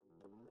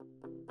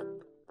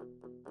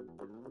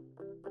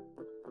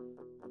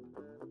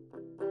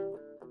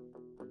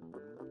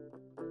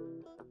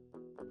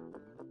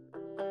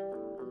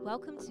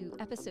Welcome to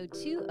episode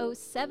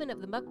 207 of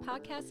the Muck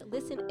Podcast.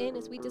 Listen in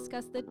as we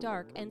discuss the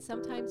dark and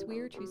sometimes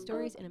weird true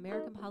stories in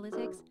American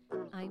politics.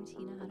 I'm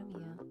Tina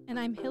Harumiya. And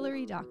I'm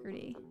Hillary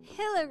Doherty.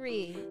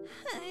 Hillary!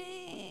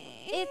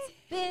 It's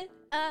been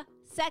a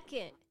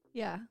second.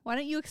 Yeah. Why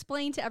don't you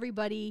explain to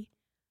everybody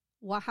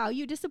how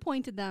you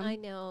disappointed them? I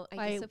know.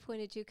 I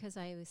disappointed you because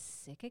I was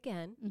sick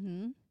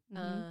again.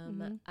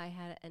 I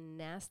had a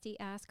nasty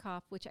ass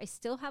cough, which I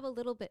still have a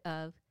little bit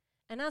of.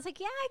 And I was like,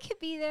 yeah, I could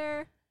be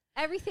there.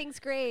 Everything's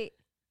great.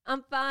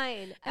 I'm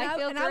fine. I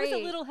feel great. I was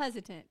a little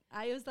hestant.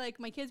 I was like,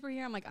 my kids were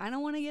here. I'm like, I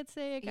don't want to get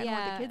sick. I don't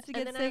want the kids to get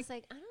sick. And then I was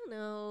like, I don't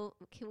know.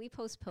 Can we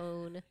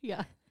postpone?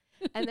 Yeah.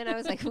 And then I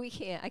was like, we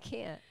can't. I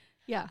can't.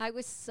 Yeah. I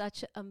was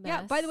such a mess.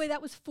 Yeah. By the way, that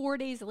was 4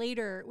 days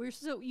later.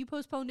 You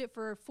postponed it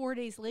for 4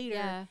 days later.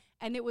 Yeah.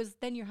 And it was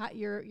then your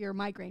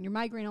migraine. Your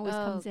migraine always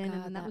comes in,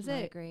 and then that was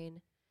migraine.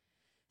 it.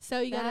 So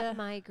you got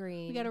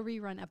migraine. We got a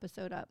rerun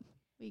episode up.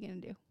 What are you gonna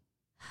do?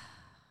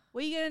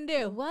 What are you going to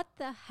do? What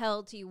the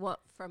hell do you want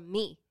from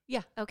me?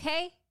 Yeah.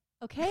 Okay?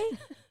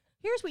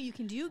 Here's what you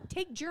can do.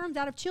 Take germs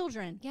out of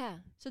children. Yeah.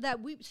 So that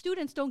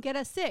students don't get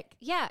us sick.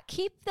 Yeah.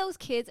 Keep those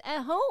kids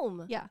at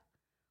home. Yeah.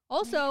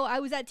 Also,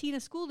 I was at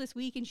Tina's school this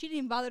week, and she didn't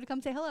even bother to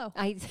come say hello.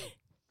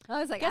 I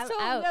was like,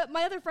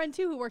 my other friend,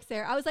 too, who works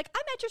there, I was like,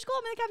 I'm at your school.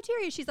 I'm in the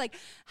cafeteria. She's like,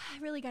 I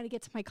really got to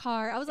get to my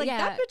car. I was like,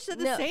 that bitch said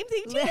the same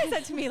thing Tina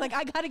said to me. Like,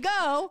 I got to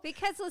go.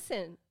 Because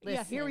listen.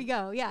 Yeah, here we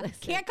go. Yeah.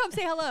 Can't come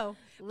say hello.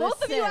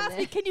 Both of you asked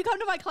me, can you come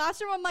to my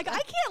classroom? I'm like, I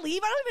can't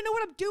leave. I don't even know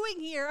what I'm doing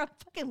here. I'm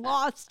fucking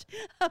lost.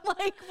 I'm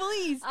like,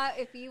 please.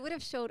 If you would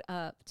have showed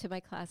up to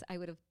my class, I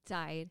would have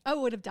died. I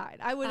would have died.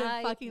 I would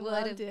have fucking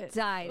loved it.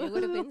 Died. It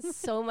would have been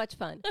so much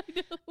fun. I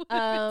know. It would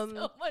have been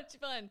so much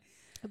fun.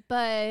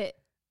 But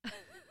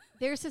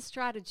there's a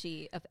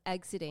strategy of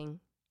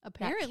exiting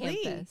apparently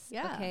that campus.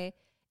 Yeah. Okay.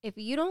 If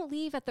you don't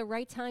leave at the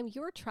right time,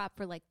 you're trapped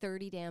for like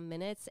 30 damn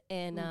minutes.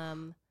 And,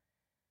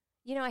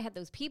 I had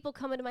those people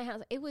coming to my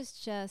house. It was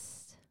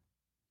just.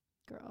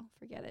 Girl,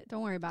 forget it.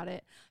 Don't worry about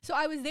it. So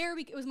I was there.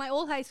 It was my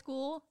old high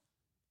school,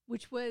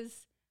 which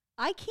was,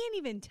 I can't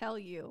even tell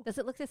you. Does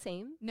it look the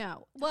same?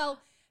 No. Well,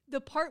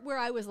 the part where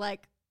I was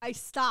like, I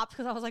stopped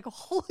because I was like,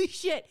 holy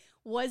shit,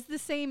 was the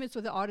same as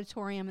with the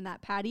auditorium and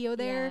that patio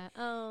there. Yeah.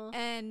 Oh.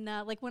 And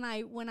like when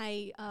I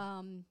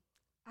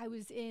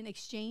was in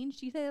Exchange,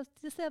 do you have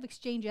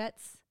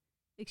Exchangeettes?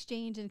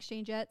 Exchange and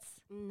Exchangeettes?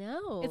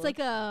 No. It's like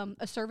a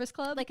service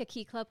club. Like a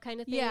key club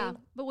kind of thing? Yeah.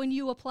 But when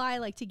you apply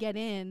like to get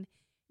in,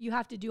 you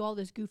have to do all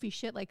this goofy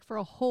shit. Like for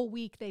a whole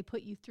week, they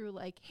put you through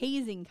like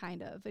hazing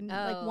kind of. And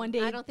like one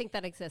day. I don't think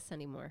that exists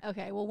anymore.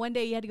 Okay. Well, one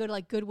day you had to go to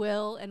like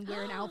Goodwill and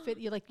wear an outfit.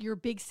 You're like your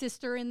big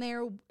sister in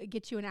there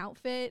gets you an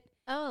outfit.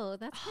 Oh,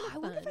 that's kind of fun.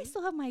 I wonder if I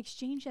still have my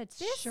Exchangeettes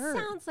This shirt.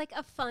 sounds like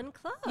a fun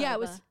club. Yeah, it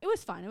was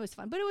fun. It was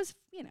fun. But it was,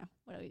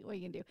 what are you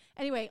going to do?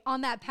 Anyway,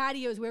 on that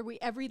patio is where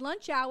every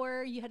lunch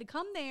hour, you had to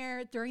come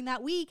there during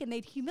that week and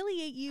they'd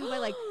humiliate you by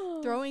like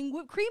throwing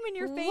whipped cream in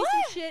your face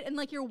and shit. And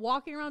like you're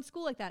walking around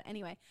school like that.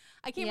 Anyway,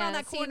 I came around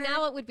that corner.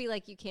 Now it would be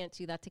like you can't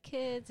do that to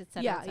kids, et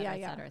cetera,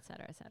 et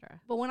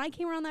cetera. But when I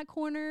came around that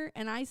corner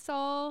and I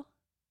saw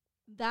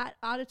that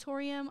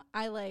auditorium,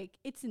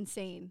 it's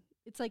insane.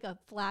 It's like a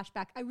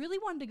flashback. I really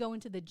wanted to go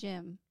into the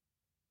gym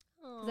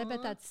because I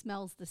bet that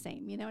smells the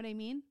same. You know what I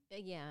mean?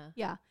 Yeah.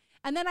 Yeah.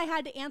 And then I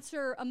had to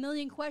answer a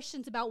million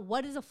questions about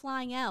what is a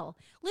flying L.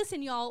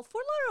 Listen, y'all,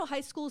 Fort Lauderdale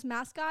High School's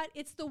mascot,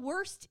 it's the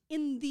worst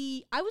in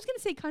I was going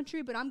to say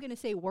country, but I'm going to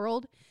say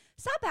world.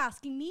 Stop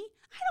asking me.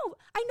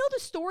 I know the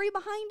story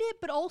behind it,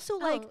 but also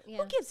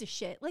who gives a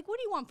shit? Like, what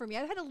do you want from me?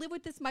 I've had to live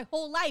with this my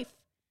whole life.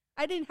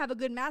 I didn't have a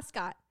good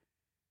mascot.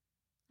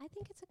 I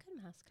think it's a good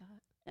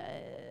mascot.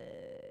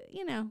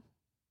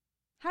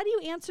 How do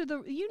you answer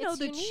the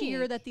unique.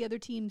 cheer that the other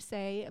teams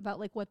say about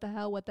like, what the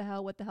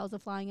hell's a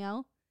flying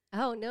L?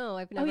 Oh no,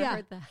 I've never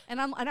heard that. And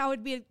I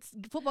would be at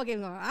football game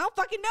going, I don't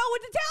fucking know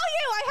what to tell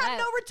you. I have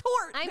no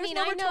retort.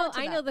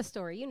 I know the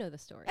story. You know the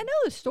story. I know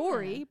the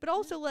story, but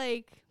also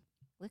like,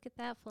 look at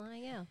that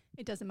flying L.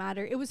 It doesn't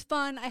matter. It was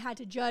fun. I had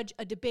to judge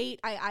a debate.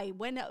 I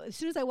went out, as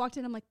soon as I walked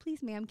in, I'm like,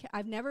 please, ma'am,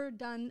 I've never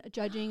done a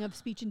judging of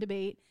speech and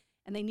debate.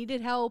 And they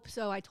needed help,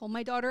 so I told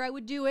my daughter I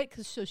would do it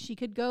so she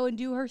could go and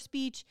do her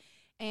speech.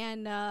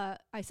 And I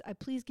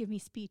please give me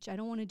speech. I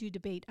don't want to do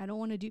debate. I don't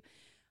want to do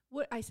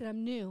what I said.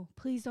 I'm new.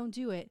 Please don't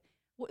do it.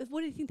 What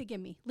do you think they give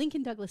me?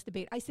 Lincoln Douglas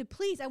debate. I said,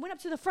 please. I went up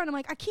to the front. I'm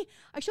like, I can't.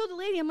 I showed the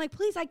lady. I'm like,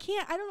 please, I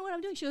can't. I don't know what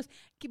I'm doing. She goes,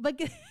 but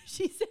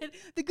she said,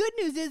 the good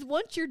news is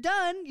once you're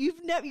done,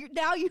 you've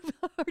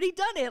already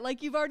done it.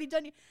 Like you've already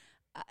done it.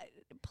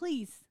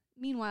 Please.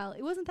 Meanwhile,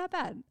 it wasn't that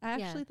bad. I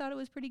actually thought it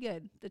was pretty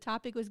good. The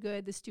topic was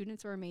good. The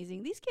students were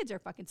amazing. These kids are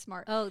fucking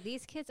smart. Oh,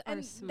 these kids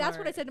are smart. That's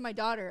what I said to my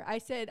daughter. I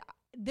said,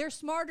 they're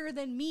smarter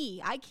than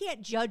me. I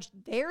can't judge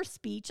their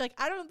speech. Like,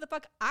 I don't know what the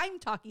fuck I'm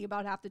talking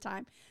about half the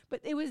time. But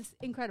it was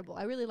incredible.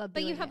 I really loved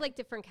doing it. But you have like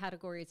different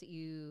categories that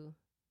you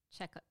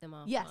check them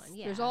off yes, on.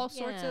 Yeah. There's all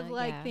sorts of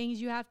things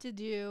you have to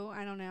do.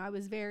 I don't know. I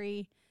was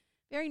very,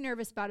 very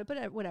nervous about it.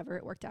 But whatever.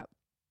 It worked out.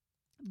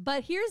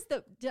 But here's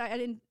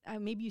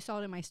maybe you saw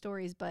it in my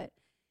stories, but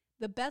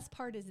the best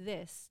part is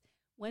this.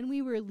 when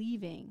we were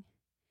leaving,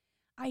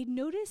 I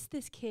noticed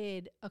this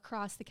kid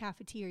across the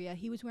cafeteria.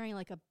 He was wearing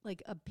like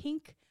a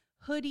pink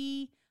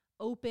hoodie,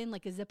 open,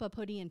 like a zip-up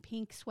hoodie, and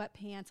pink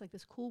sweatpants, like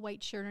this cool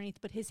white shirt underneath.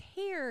 But his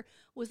hair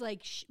was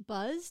like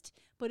buzzed,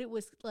 but it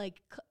was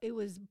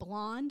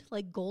blonde,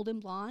 like golden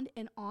blonde,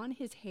 and on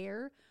his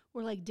hair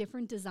were like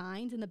different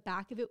designs in the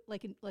back of it,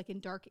 like in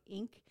dark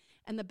ink,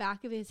 and the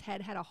back of his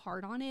head had a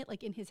heart on it,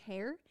 like in his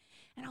hair.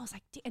 And I was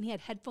like, and he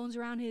had headphones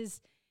around his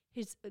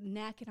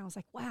neck, and I was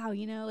like, wow,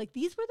 like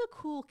these were the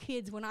cool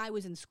kids when I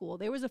was in school.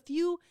 There was a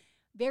few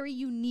very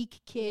unique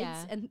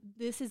kids, and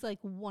this is like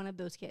one of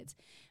those kids.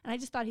 And I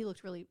just thought he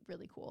looked really,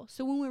 really cool.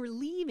 So when we were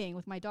leaving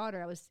with my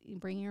daughter, I was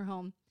bringing her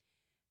home.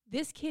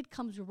 This kid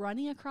comes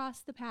running across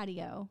the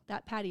patio,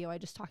 that patio I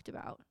just talked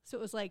about. So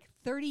it was like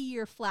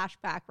 30-year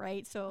flashback,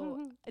 right?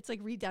 So it's like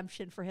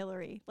redemption for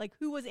Hillary, like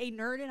who was a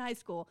nerd in high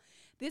school.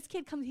 This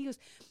kid comes, he goes,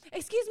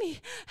 excuse me.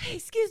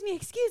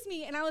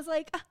 And I was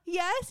like,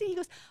 yes. And he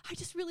goes, I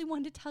just really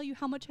wanted to tell you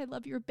how much I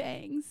love your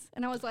bangs.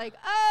 And I was like,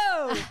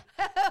 oh.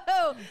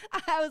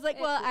 I was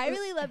like, well, I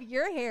really love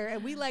your hair.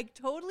 And we like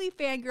totally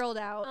fangirled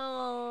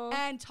out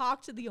and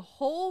talked to the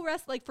whole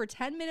rest, like for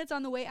 10 minutes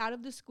on the way out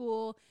of the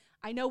school.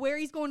 I know where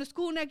he's going to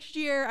school next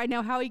year. I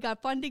know how he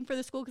got funding for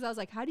the school, because I was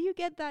like, how do you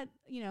get that,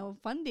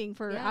 funding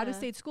for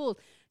out-of-state schools?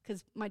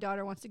 Because my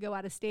daughter wants to go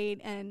out of state.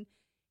 And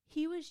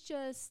he was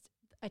just,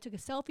 I took a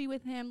selfie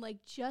with him, like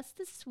just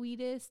the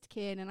sweetest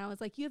kid. And I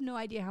was like, you have no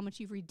idea how much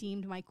you've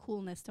redeemed my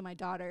coolness to my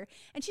daughter.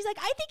 And she's like,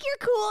 I think you're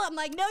cool. I'm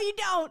like, no, you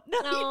don't. No,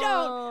 you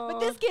don't. But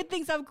this kid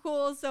thinks I'm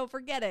cool, so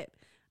forget it.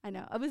 I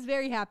know. I was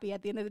very happy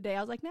at the end of the day. I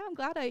was like, no, I'm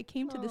glad I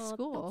came to this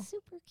school. That's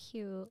super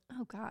cute.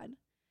 Oh, God.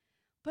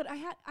 But I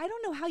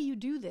don't know how you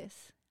do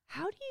this.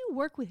 How do you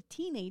work with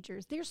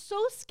teenagers? They're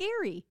so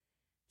scary.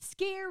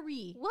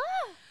 Scary. What?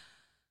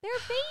 They're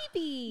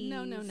babies.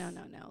 No. No,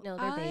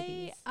 they're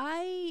babies.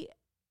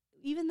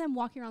 Even them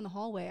walking around the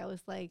hallway, I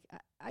was like,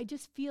 I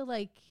just feel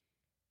like,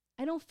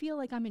 I don't feel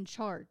like I'm in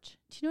charge.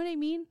 Do you know what I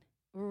mean?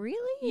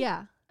 Really?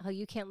 Yeah. Oh,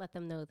 you can't let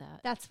them know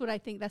that. That's what I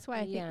think. That's why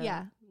I think,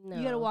 yeah. No.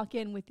 You got to walk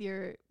in with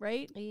your,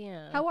 right?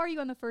 Yeah. How are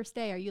you on the first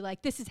day? Are you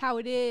like, this is how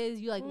it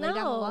is? You like lay down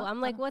the law? I'm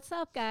like, what's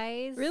up,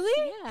 guys?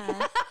 Really?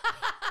 Yeah.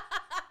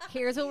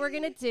 Here's what we're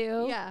going to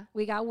do. Yeah.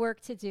 We got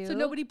work to do. So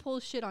nobody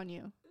pulls shit on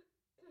you.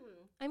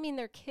 I mean,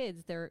 they're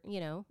kids. They're,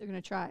 They're going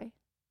to try.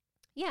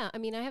 Yeah. I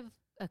mean, I have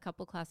a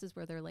couple classes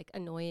where they're like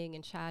annoying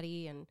and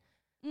chatty and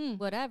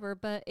whatever,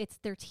 but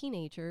they're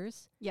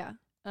teenagers. Yeah.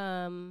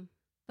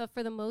 But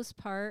for the most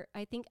part,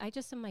 I think I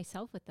just am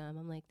myself with them.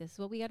 I'm like, this is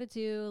what we got to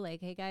do. Like,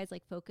 hey guys,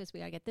 like focus. We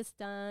got to get this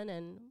done,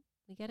 and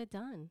we get it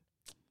done.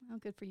 Oh,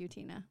 good for you,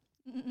 Tina.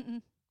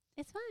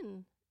 It's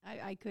fun.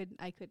 I could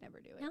never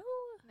do it.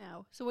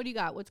 No. So what do you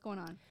got? What's going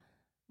on?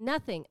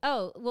 Nothing.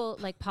 Oh, well,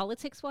 like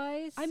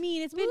politics-wise? I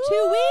mean, it's been 2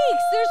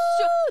 weeks. There's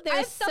I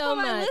have stuff so on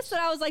my much. list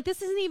that I was like,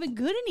 this isn't even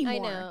good anymore. I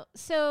know.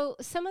 So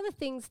some of the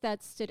things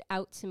that stood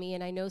out to me,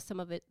 and I know some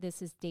of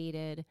this is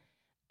dated,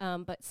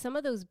 but some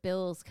of those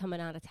bills coming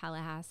out of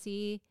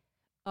Tallahassee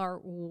are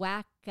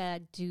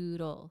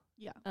wackadoodle.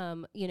 Yeah.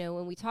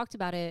 When we talked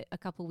about it a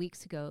couple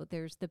weeks ago,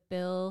 there's the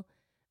bill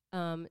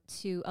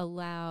to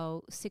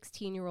allow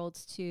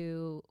 16-year-olds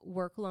to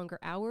work longer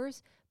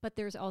hours, but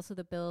there's also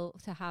the bill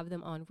to have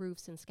them on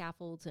roofs and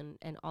scaffolds and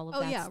all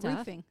of that stuff.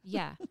 Roofing.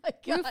 Yeah.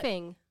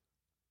 Oh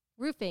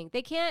Roofing.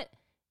 They can't,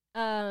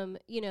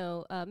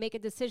 make a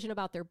decision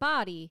about their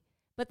body,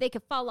 but they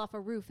could fall off a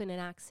roof in an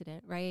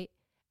accident, right?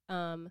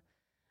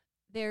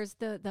 There's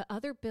the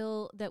other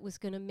bill that was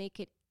going to make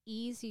it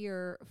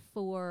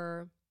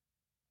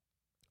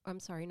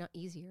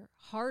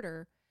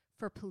harder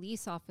for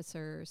police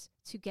officers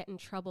to get in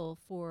trouble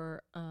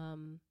for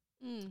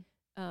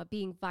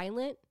being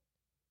violent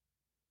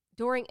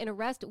during an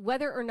arrest,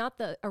 whether or not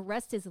the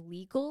arrest is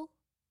legal,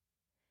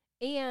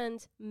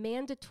 and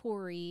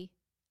mandatory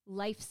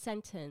life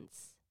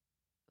sentence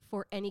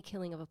for any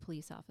killing of a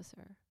police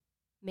officer.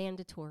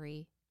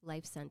 Mandatory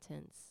life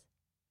sentence.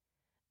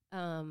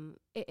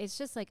 It's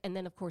just like, and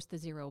then of course the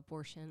zero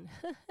abortion.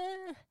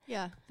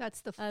 Yeah,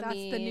 that's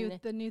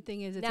the new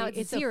thing is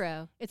it's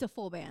zero. It's a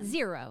full ban.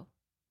 Zero.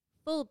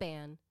 Full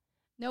ban.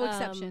 No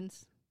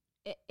exceptions.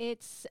 I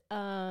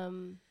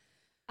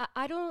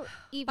don't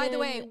even. By the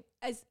way,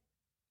 as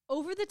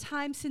over the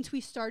time since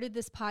we started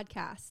this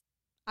podcast,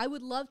 I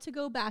would love to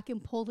go back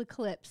and pull the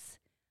clips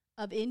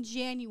of in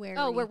January.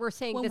 Oh, where we're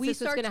saying when this we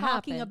is what's start going to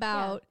talking happen.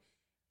 about.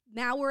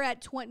 Now we're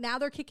at 20. Now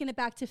they're kicking it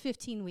back to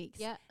 15 weeks.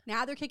 Yeah.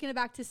 Now they're kicking it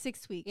back to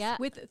 6 weeks. Yeah.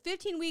 With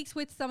 15 weeks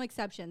with some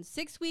exceptions.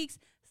 6 weeks,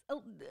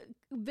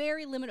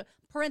 very limited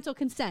parental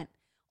consent.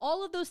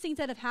 All of those things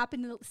that have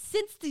happened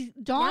since the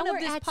dawn of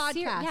this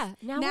podcast.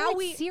 Now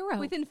we're at zero.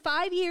 Within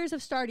 5 years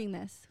of starting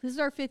this is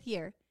our 5th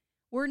year.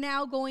 We're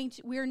now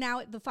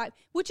at the 5,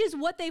 which is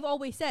what they've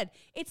always said.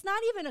 It's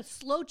not even a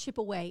slow chip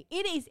away.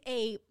 It is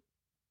a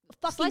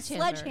fucking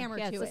sledgehammer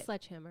yeah, to it's it. A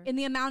sledgehammer. In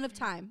the amount of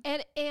time.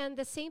 And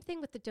the same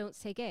thing with the Don't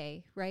Say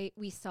Gay, right?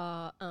 We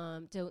saw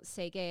Don't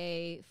Say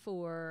Gay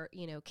for,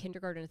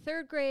 kindergarten and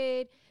third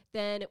grade.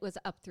 Then it was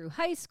up through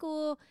high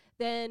school.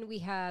 Then we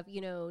have,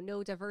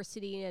 no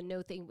diversity and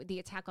the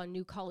attack on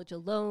New College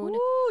Alone.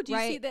 Ooh, do you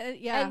right? see that?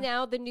 Yeah. And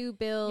now the new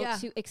bill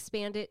to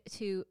expand it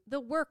to the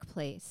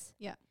workplace.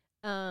 Yeah.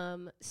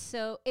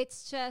 So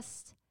it's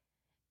just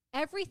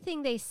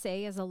everything they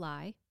say is a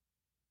lie.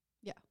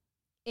 Yeah.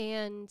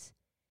 And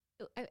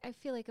I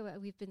feel like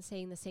we've been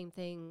saying the same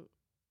thing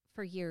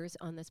for years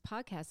on this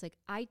podcast. Like,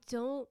 I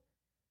don't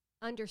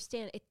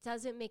understand. It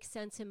doesn't make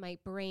sense in my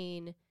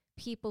brain.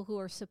 People who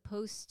are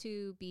supposed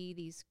to be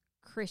these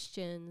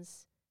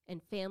Christians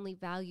and family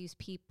values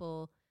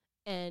people,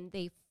 and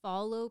they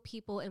follow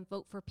people and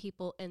vote for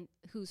people and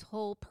whose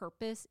whole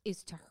purpose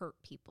is to hurt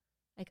people.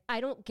 Like, I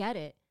don't get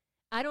it.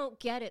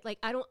 Like,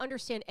 I don't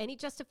understand any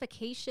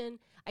justification.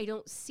 I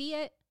don't see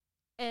it.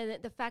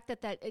 And the fact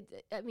that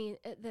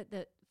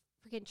the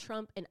freaking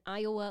Trump in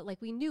Iowa,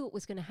 like, we knew it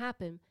was going to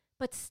happen,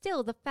 but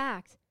still the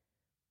fact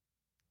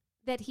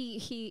that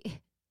he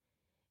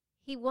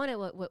won it,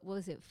 what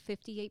was it,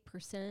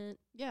 58%?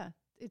 Yeah.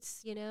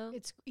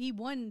 He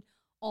won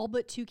all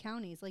but 2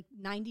 counties, like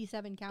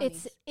 97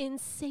 counties. It's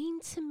insane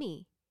to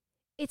me.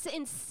 It's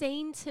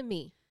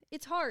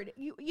hard.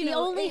 The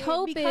only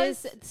hope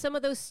is some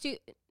of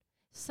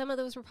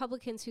those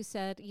Republicans who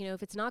said,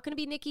 if it's not going to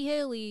be Nikki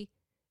Haley,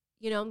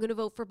 I'm going to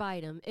vote for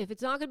Biden. If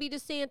it's not going to be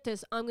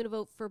DeSantis, I'm going to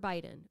vote for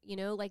Biden.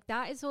 Like,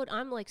 that is what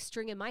I'm like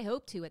stringing my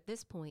hope to at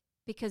this point,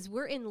 because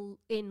we're in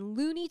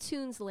Looney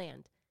Tunes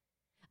land.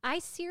 I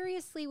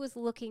seriously was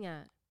looking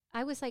at,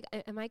 I was like,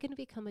 am I going to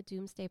become a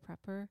doomsday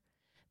prepper?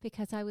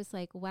 Because I was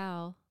like,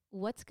 wow,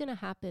 what's going to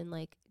happen?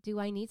 Like, do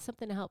I need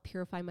something to help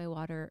purify my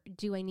water?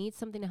 Do I need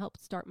something to help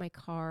start my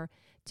car?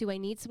 Do I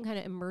need some kind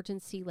of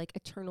emergency, like,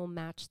 eternal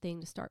match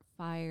thing to start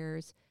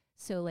fires?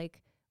 So,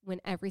 like, when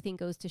everything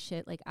goes to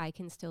shit, like, I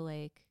can still,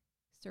 like,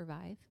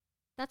 survive.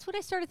 That's what I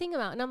started thinking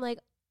about. And I'm like,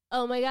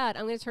 oh my God,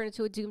 I'm going to turn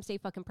into a doomsday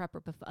fucking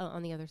prepper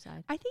on the other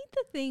side. I think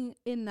the thing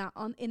in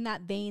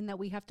that vein that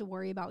we have to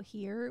worry about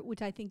here,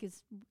 which I think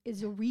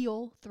is a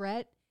real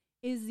threat,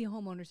 is the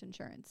homeowners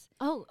insurance.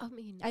 Oh, I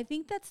mean, I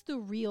think that's the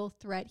real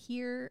threat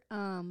here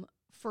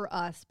for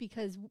us,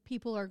 because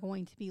people are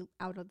going to be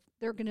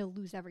they're going to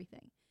lose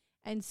everything.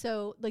 And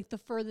so, like, the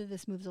further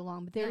this moves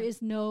along, but there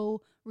is no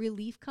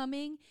relief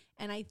coming.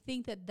 And I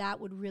think that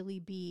would really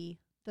be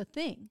the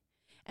thing.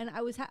 And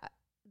I was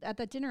at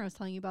that dinner I was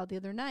telling you about the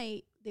other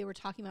night, they were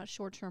talking about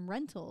short-term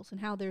rentals and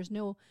how there's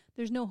no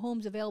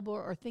homes available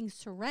or things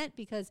to rent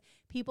because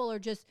people are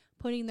just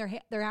putting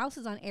their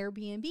houses on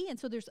Airbnb. And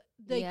so there's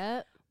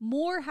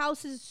more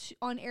houses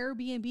on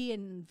Airbnb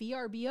and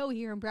VRBO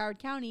here in Broward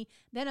County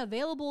than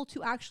available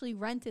to actually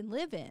rent and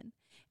live in.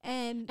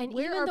 And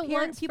where are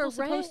people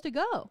supposed to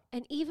go?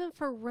 And even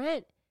for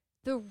rent,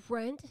 the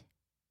rent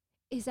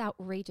is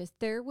outrageous.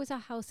 There was a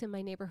house in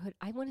my neighborhood.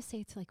 I want to say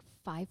it's like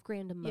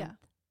 $5,000 a month.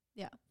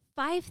 Yeah.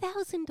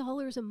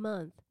 $5,000 a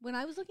month. When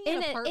I was looking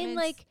at apartments in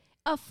like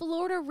a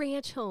Florida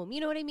ranch home,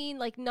 you know what I mean?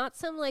 Like, not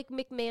some like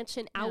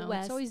McMansion out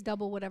west. It's always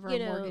double whatever a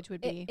mortgage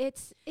would be.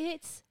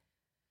 It's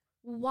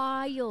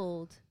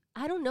wild.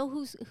 I don't know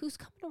who's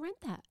coming to rent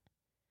that.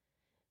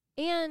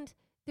 And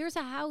there's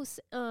a house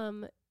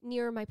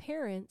near my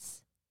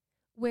parents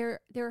where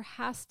there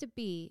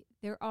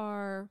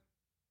are,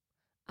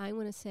 I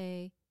want to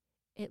say,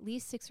 at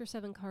least 6 or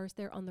 7 cars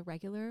there on the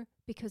regular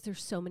because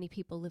there's so many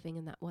people living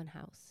in that one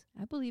house.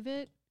 I believe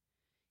it.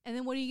 And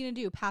then what are you going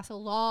to do? Pass a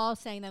law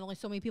saying that only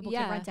so many people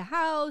can rent a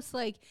house?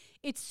 Like,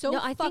 it's so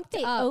fucked up. I think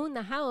they own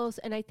the house,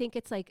 and I think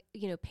it's like,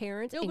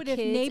 parents and but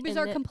kids. If neighbors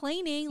are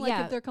complaining, like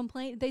if they're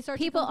complaining, they start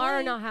people to complain.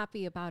 are not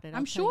happy about it.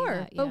 I'm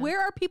sure. But where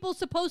are people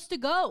supposed to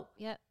go?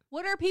 Yeah.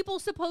 What are people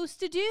supposed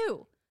to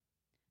do?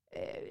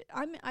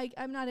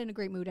 I'm not in a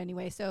great mood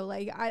anyway. So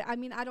like, I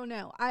mean, I don't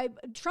know.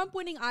 Trump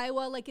winning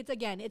Iowa, like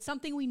it's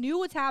something we knew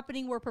was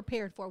happening. We're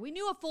prepared for. We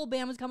knew a full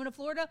ban was coming to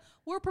Florida.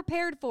 We're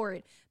prepared for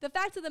it. The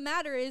fact of the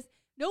matter is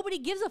nobody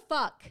gives a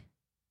fuck.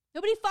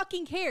 Nobody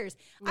fucking cares.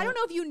 I don't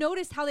know if you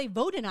noticed how they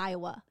vote in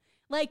Iowa.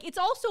 Like, it's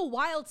also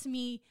wild to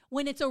me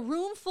when it's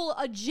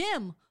a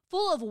gym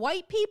full of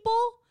white people.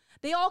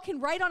 They all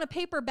can write on a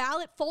paper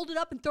ballot, fold it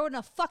up and throw it in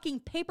a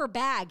fucking paper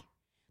bag.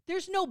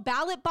 There's no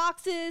ballot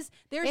boxes.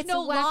 There's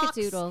no locks.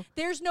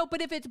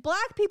 But if it's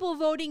black people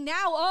voting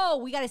now,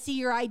 we got to see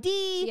your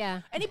ID.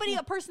 Yeah. Anybody,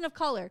 a person of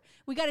color,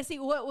 we got to see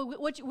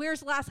where's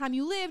the last time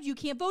you lived. You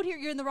can't vote here.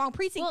 You're in the wrong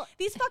precinct. Well,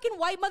 these fucking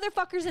white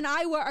motherfuckers in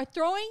Iowa are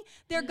throwing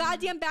their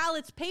goddamn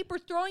ballots,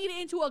 throwing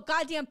it into a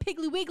goddamn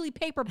Piggly Wiggly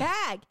paper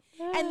bag.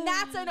 And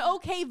that's an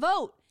okay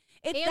vote.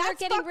 And they're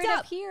getting rid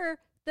of here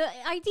the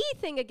ID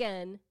thing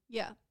again.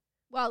 Yeah.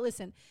 Well,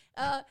 listen,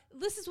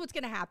 this is what's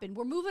going to happen.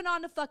 We're moving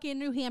on to fucking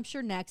New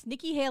Hampshire next.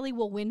 Nikki Haley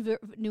will win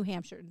New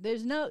Hampshire.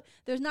 There's not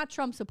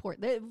Trump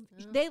support.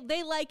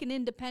 They like an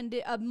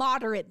independent, a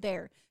moderate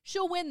there.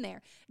 She'll win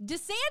there.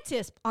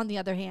 DeSantis, on the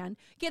other hand,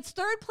 gets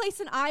 3rd place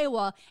in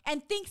Iowa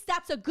and thinks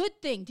that's a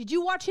good thing. Did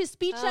you watch his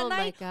speech that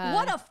night? My God.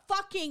 What a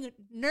fucking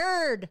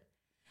nerd.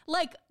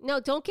 Like, no,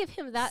 don't give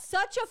him that.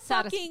 Such a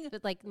fucking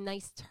like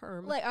nice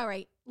term. Like, all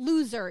right,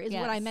 loser is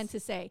what I meant to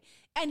say.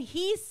 And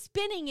he's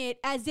spinning it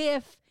as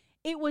if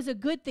it was a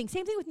good thing.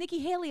 Same thing with Nikki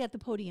Haley at the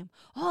podium.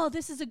 Oh,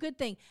 this is a good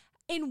thing.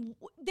 And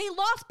they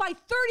lost by 30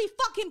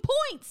 fucking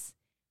points.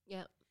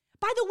 Yeah.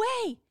 By the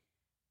way,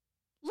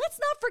 let's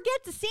not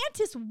forget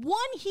DeSantis won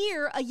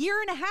here a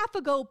year and a half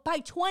ago by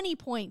 20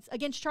 points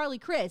against Charlie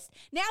Crist.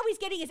 Now he's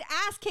getting his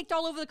ass kicked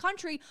all over the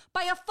country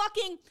by a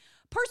fucking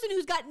person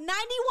who's got 91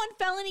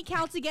 felony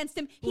counts against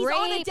him. He's rape.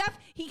 on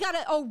he got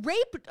a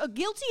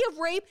guilty of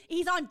rape.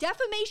 He's on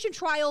defamation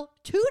trial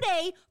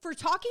today for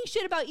talking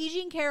shit about E.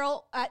 Jean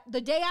Carroll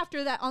the day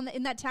after that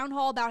in that town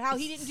hall about how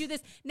he didn't do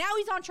this. Now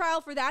he's on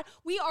trial for that.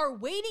 We are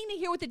waiting to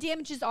hear what the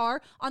damages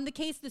are on the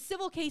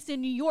civil case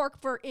in New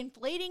York for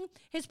inflating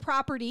his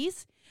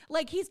properties.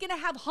 Like, he's going to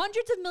have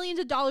hundreds of millions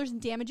of dollars in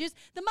damages.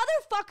 The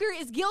motherfucker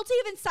is guilty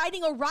of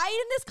inciting a riot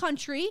in this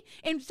country,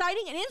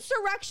 inciting an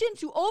insurrection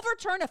to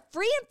overturn a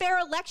free and fair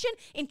election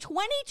in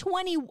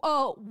 2021. It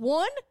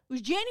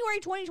was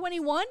January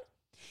 2021.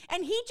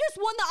 And he just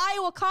won the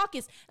Iowa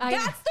caucus.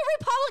 That's the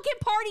Republican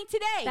Party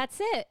today. That's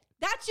it.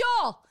 That's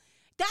y'all.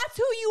 That's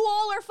who you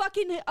all are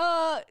fucking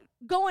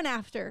going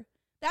after.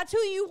 That's who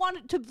you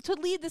want to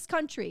lead this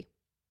country.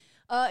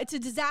 It's a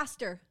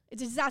disaster.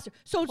 It's a disaster.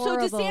 So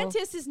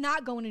DeSantis is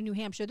not going to New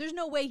Hampshire. There's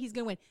no way he's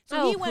going to win.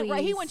 So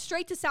he went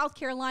straight to South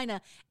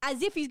Carolina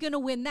as if he's going to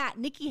win that.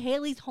 Nikki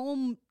Haley's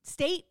home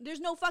state. There's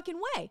no fucking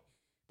way.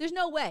 There's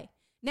no way.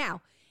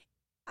 Now,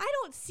 I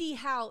don't see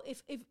how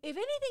if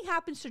anything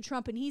happens to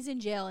Trump and he's in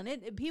jail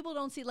and people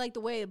don't see like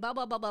the way blah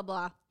blah blah blah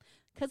blah.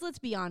 Because let's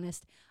be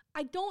honest,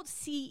 I don't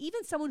see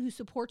even someone who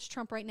supports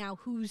Trump right now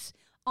who's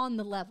on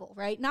the level,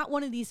 right? Not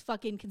one of these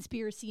fucking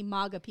conspiracy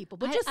MAGA people,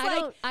 but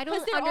I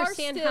don't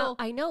understand how.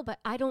 I know, but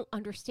I don't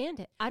understand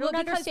it. I don't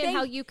understand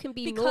how you can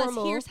be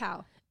normal. Here's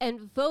how.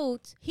 And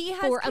vote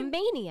for a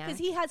maniac. Because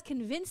he has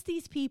convinced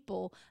these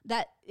people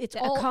that the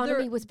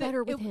economy was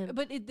better with him.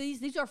 But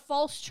these are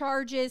false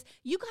charges.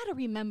 You got to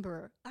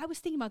remember, I was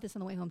thinking about this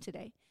on the way home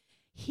today.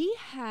 He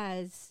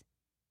has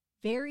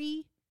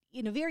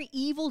in a very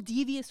evil,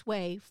 devious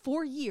way,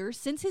 for years,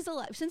 since his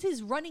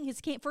running his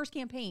first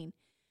campaign,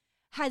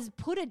 has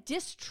put a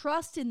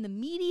distrust in the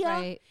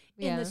media,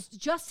 in the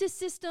justice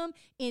system,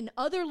 in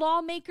other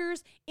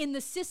lawmakers, in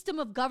the system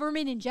of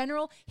government in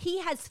general.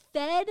 He has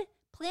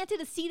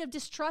planted a seed of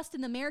distrust in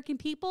the American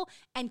people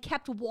and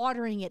kept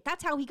watering it.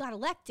 That's how he got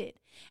elected.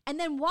 And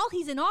then while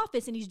he's in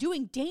office and he's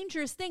doing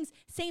dangerous things,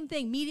 same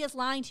thing, media's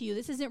lying to you.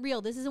 This isn't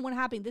real. This isn't what's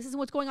happening. This isn't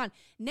what's going on.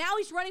 Now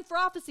he's running for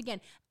office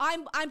again.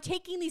 I'm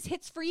taking these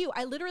hits for you.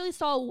 I literally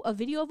saw a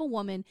video of a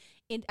woman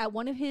at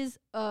one of his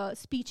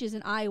speeches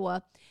in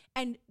Iowa,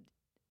 and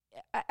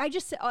I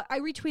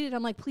retweeted.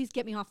 I'm like, please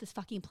get me off this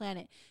fucking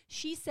planet.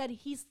 She said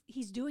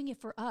he's doing it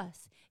for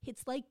us.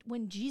 It's like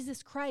when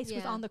Jesus Christ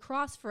was on the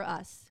cross for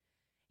us.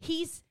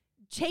 He's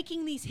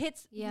taking these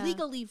hits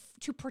legally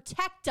to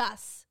protect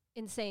us.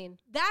 Insane.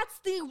 That's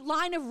the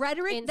line of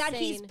rhetoric that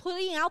he's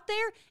putting out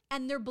there,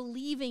 and they're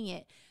believing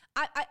it.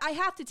 I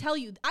have to tell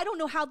you, I don't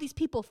know how these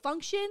people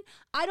function.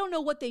 I don't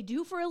know what they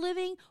do for a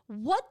living.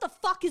 What the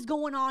fuck is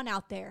going on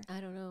out there? I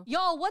don't know.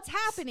 Y'all, what's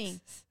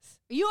happening?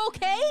 Are you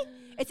okay?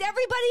 Is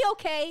everybody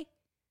okay?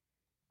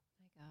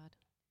 My God.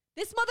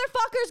 This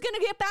motherfucker's going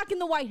to get back in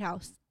the White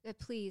House.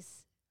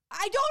 Please.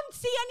 I don't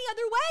see any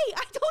other way.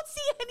 I don't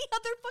see any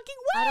other fucking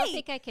way. I don't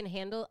think I can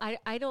handle. I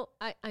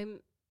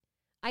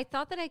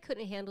thought that I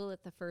couldn't handle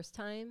it the first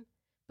time,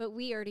 but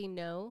we already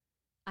know.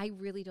 I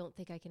really don't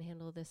think I can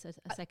handle this a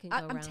second go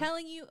around. I'm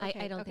telling you. Okay,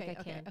 I don't think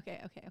I can.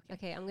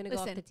 Okay, I'm going to go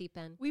off the deep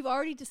end. We've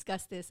already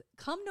discussed this.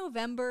 Come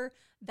November,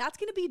 that's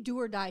going to be do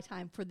or die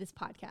time for this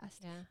podcast.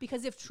 Yeah.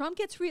 Because if Trump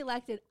gets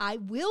reelected, I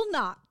won't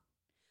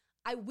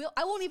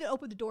even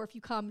open the door if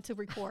you come to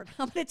record.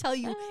 I'm going to tell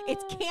you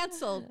it's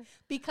canceled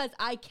because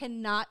I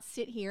cannot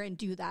sit here and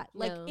do that.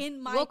 Like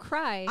we'll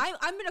cry.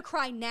 I'm going to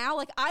cry now.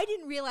 Like, I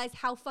didn't realize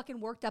how fucking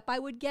worked up I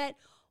would get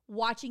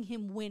watching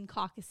him win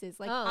caucuses.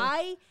 Like,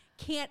 I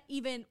can't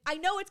even, I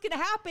know it's going to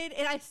happen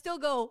and I still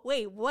go,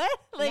 wait, what?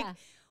 Like,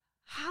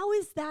 how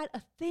is that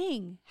a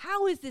thing?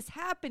 How is this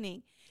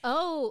happening?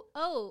 Oh.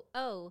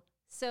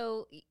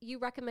 So you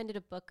recommended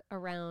a book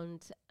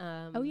around,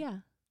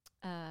 the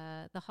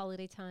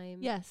holiday time.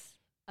 Yes.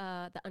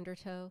 The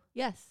Undertow.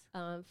 Yes.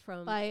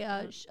 From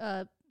by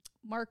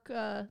Mark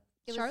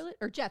Charlotte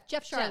or Jeff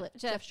Charlotte.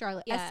 Jeff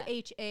Charlotte. Yeah.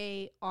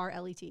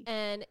 SHARLET.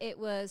 And it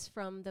was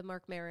from the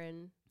Mark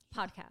Maron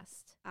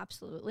podcast.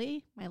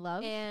 Absolutely. My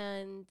love.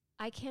 And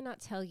I cannot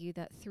tell you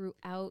that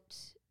throughout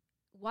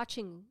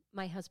watching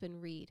my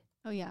husband read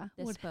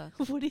this book.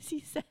 What has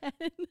he said?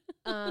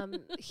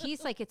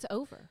 He's like, it's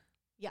over.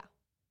 Yeah.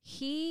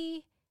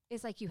 He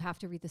is like, you have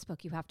to read this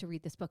book. You have to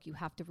read this book. You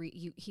have to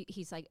read.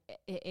 He's like,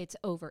 it's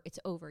over. It's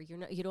over.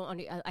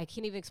 I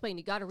can't even explain.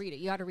 You got to read it.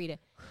 You got to read it.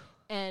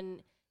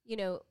 And,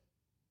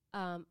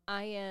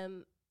 I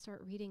am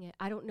start reading it.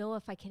 I don't know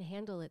if I can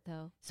handle it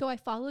though. So I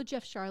follow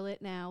Jeff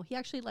Charlotte now. He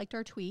actually liked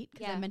our tweet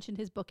because I mentioned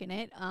his book in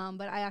it.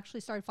 But I actually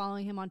started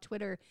following him on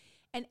Twitter,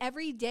 and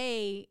every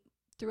day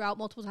throughout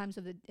multiple times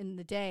in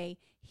the day,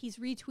 he's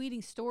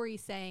retweeting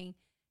stories saying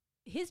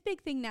his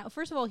big thing now.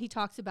 First of all, he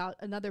talks about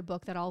another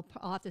book that I'll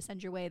have to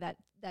send your way that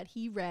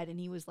he read, and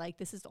he was like,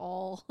 this is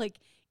all like,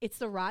 it's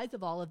the rise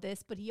of all of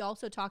this. But he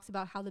also talks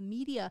about how the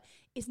media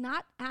is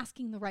not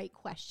asking the right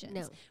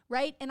questions,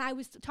 right? And I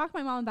was talking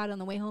to my mom about it on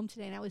the way home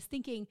today, and I was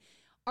thinking,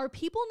 are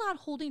people not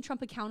holding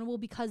Trump accountable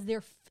because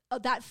they're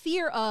that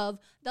fear of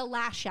the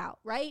lash out,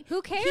 right?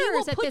 Who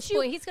cares at this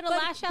point? He's going to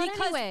lash out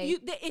anyway.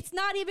 It's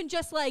not even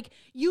just like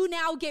you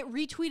now get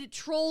retweeted.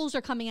 Trolls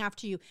are coming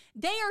after you.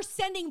 They are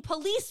sending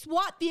police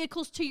SWAT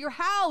vehicles to your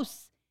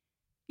house.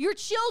 Your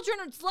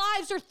children's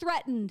lives are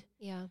threatened.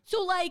 Yeah.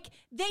 So like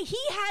he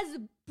has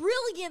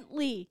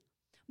brilliantly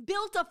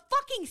built a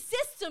fucking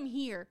system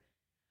here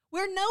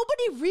where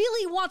nobody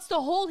really wants to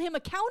hold him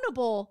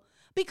accountable,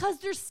 because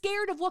they're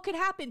scared of what could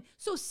happen.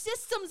 So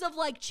systems of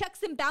like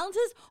checks and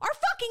balances are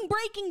fucking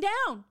breaking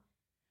down.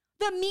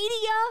 The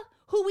media,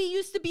 who we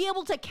used to be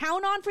able to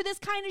count on for this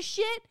kind of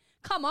shit,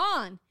 come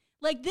on.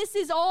 Like, this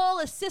is all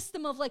a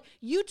system of like,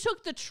 you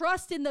took the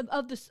trust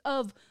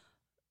of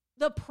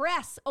the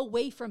press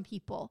away from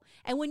people.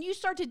 And when you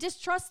start to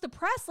distrust the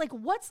press, like,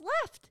 what's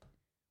left?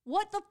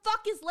 What the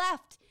fuck is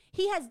left?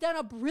 He has done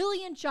a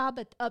brilliant job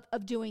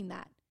of doing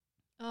that.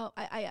 Oh,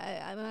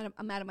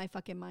 I'm out of my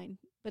fucking mind.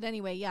 But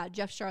anyway, yeah,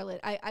 Jeff Charlotte.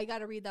 I got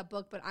to read that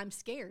book, but I'm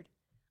scared.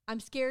 I'm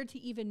scared to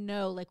even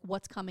know like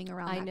what's coming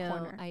around that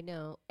corner. I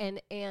know. And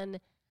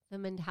the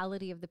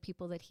mentality of the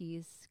people that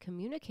he's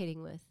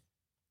communicating with.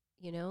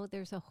 You know,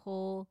 there's a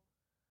whole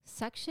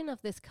section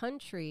of this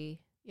country.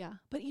 Yeah.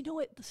 But you know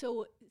what?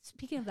 So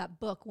speaking of that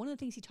book, one of the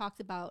things he talks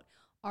about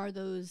are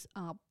those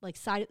like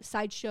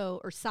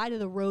sideshow or side of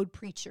the road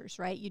preachers,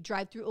 right? You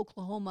drive through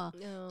Oklahoma,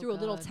 through a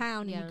little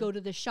town, and you go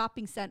to the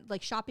shopping center,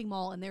 like shopping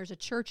mall, and there's a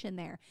church in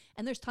there,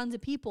 and there's tons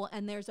of people,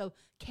 and there's a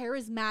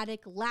charismatic,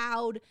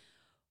 loud,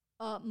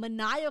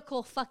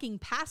 maniacal fucking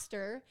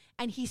pastor,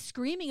 and he's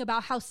screaming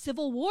about how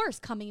civil war is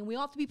coming, and we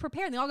all have to be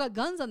prepared. And they all got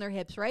guns on their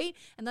hips, right?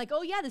 And like,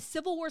 oh yeah, the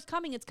civil war is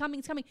coming. It's coming.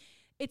 It's coming.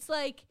 It's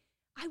like,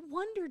 I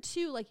wonder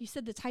too, like you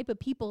said, the type of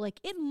people, like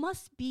it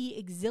must be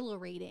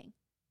exhilarating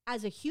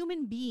as a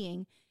human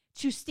being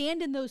to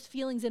stand in those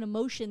feelings and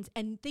emotions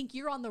and think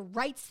you're on the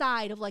right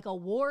side of like a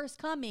war is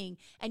coming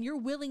and you're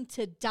willing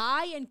to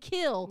die and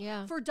kill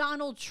for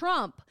Donald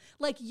Trump.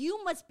 Like,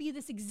 you must be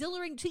this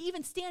exhilarating to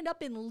even stand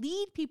up and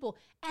lead people,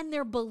 and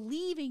they're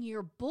believing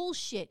your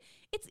bullshit.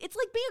 It's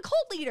like being a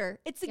cult leader.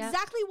 It's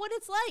exactly what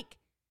it's like.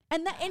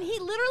 And he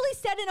literally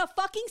said in a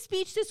fucking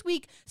speech this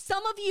week,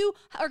 some of you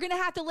are going to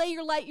have to lay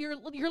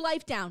your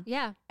life down.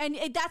 Yeah. And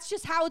that's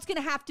just how it's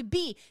going to have to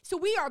be. So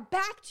we are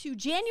back to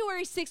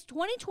January 6th,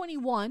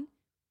 2021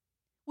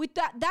 with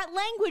that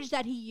language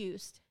that he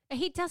used. And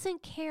he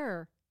doesn't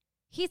care.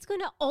 He's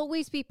going to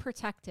always be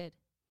protected.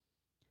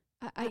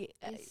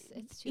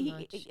 It's too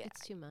much.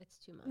 It's too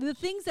much. The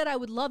things that I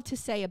would love to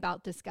say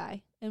about this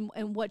guy and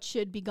what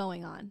should be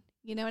going on.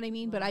 You know what I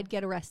mean? But I'd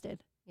get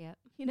arrested. Yeah.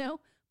 You know?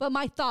 But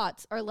my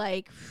thoughts are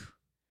like,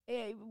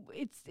 all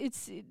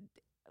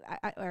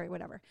right,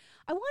 whatever.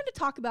 I wanted to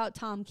talk about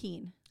Tom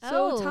Keene.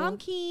 So Tom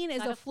Keene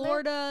is a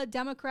Florida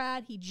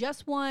Democrat. He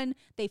just won.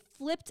 They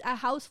flipped a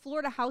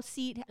Florida House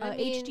seat,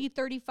 HD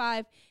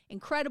 35.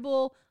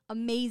 Incredible,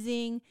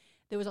 amazing.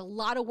 There was a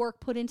lot of work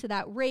put into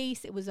that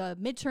race. It was a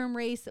midterm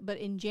race, but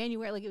in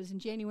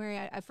January,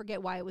 I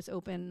forget why it was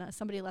open.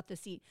 Somebody left the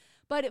seat.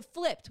 But it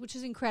flipped, which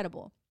is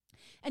incredible.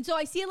 And so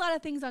I see a lot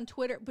of things on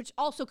Twitter, which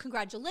also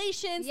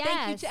congratulations. Yes.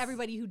 Thank you to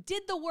everybody who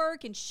did the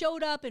work and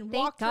showed up and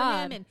walked for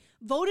him and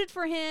voted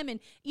for him. And,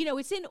 you know,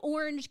 it's in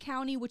Orange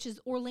County, which is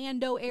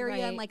Orlando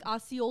area, and like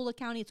Osceola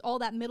County. It's all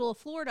that middle of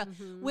Florida,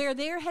 where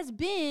there has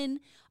been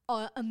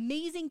an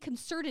amazing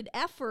concerted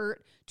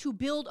effort to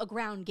build a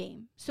ground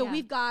game. So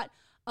we've got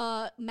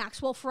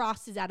Maxwell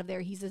Frost is out of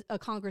there. He's a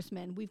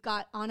congressman. We've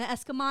got Anna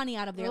Eskamani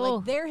out of there.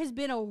 Like, there has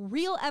been a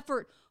real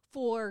effort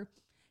for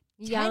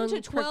 10 to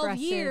 12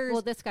 years.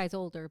 Well, this guy's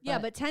older.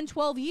 But 10,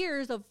 12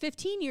 years of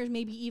 15 years,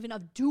 maybe even,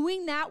 of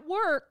doing that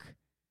work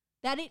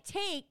that it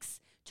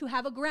takes to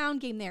have a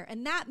ground game there.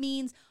 And that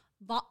means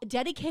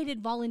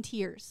dedicated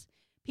volunteers,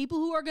 people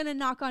who are going to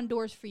knock on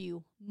doors for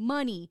you,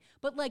 money,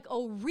 but like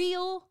a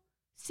real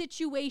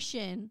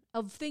situation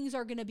of things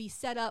are going to be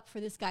set up for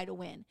this guy to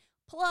win.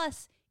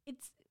 Plus,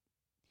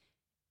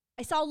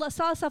 I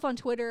saw stuff on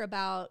Twitter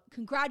about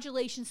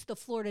congratulations to the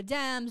Florida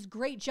Dems.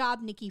 Great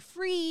job, Nikki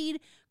Fried.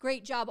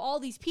 Great job, all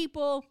these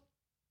people.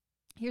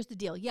 Here's the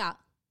deal. Yeah,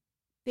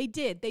 they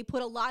did. They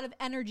put a lot of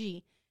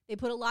energy. They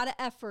put a lot of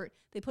effort.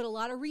 They put a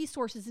lot of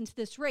resources into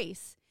this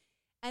race.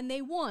 And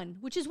they won,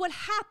 which is what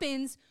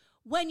happens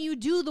when you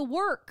do the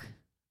work.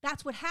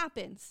 That's what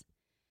happens.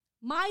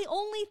 My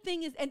only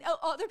thing is, and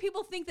other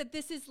people think that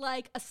this is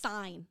like a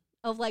sign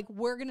of like,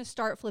 we're going to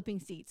start flipping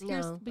seats.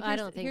 I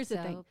don't think so.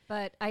 The thing.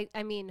 But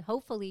I mean,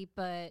 hopefully,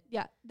 but.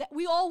 Yeah,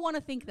 we all want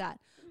to think that.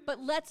 But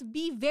let's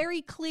be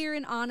very clear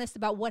and honest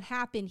about what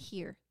happened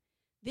here.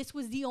 This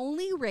was the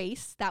only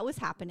race that was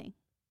happening.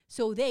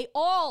 So they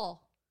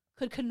all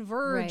could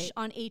converge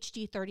on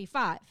HD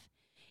 35.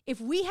 if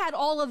we had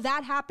all of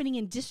that happening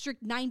in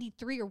District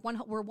 93 or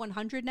we're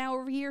 100 now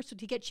over here, so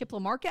to get Chip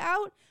LaMarca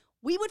out,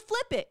 we would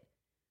flip it.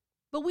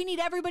 But we need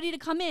everybody to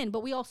come in.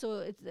 But we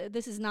also,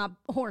 this is not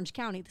Orange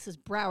County. This is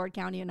Broward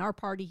County, and our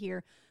party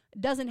here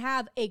doesn't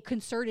have a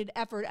concerted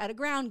effort at a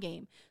ground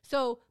game.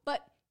 So,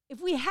 but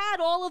if we had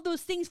all of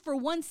those things for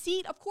one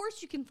seat, of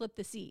course you can flip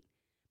the seat.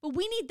 But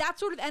we need that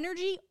sort of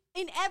energy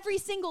in every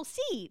single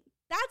seat.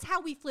 That's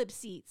how we flip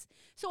seats.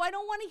 So I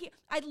don't want to hear,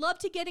 I'd love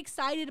to get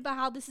excited about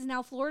how this is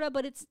now Florida,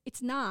 but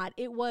it's not.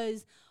 It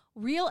was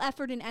real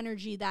effort and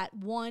energy that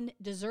won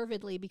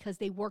deservedly because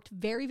they worked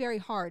very, very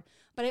hard.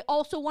 But I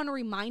also want to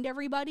remind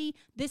everybody,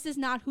 this is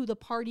not who the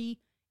party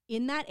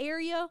in that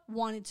area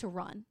wanted to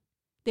run.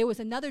 There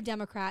was another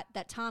Democrat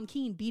that Tom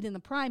Keene beat in the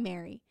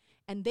primary,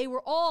 and they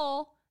were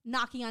all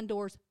knocking on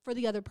doors for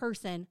the other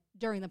person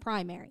during the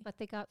primary. But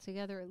they got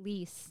together at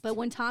least. But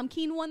when Tom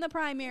Keene won the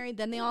primary,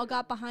 then they all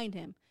got behind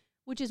him,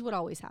 which is what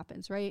always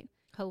happens, right?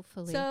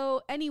 Hopefully.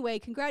 So anyway,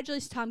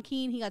 congratulations, Tom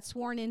Keene. He got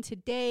sworn in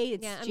today.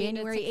 It's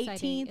January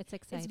 18th. It's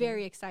exciting. It's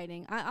very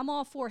exciting. I'm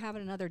all for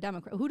having another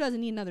Democrat. Who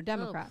doesn't need another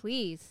Democrat? Oh,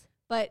 please.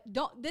 But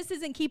this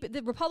isn't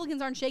the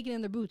Republicans aren't shaking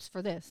in their boots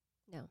for this.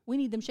 No. We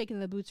need them shaking in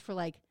their boots for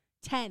like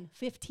 10,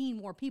 15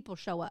 more people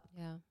show up.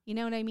 Yeah. You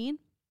know what I mean?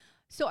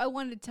 So I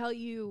wanted to tell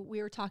you,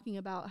 we were talking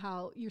about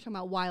how you're talking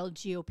about wild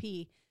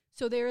GOP.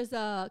 So there's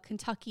a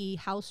Kentucky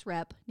House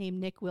rep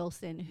named Nick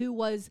Wilson who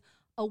was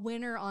a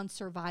winner on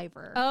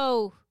Survivor.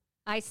 Oh,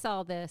 I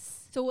saw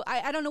this. So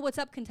I don't know what's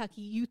up,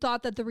 Kentucky. You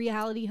thought that the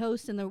reality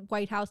host in the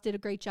White House did a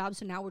great job,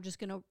 so now we're just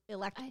going to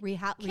elect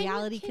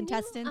reality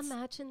contestants? Can you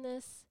imagine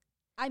this?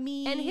 I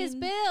mean... And his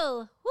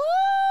bill. Woo!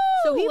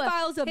 So he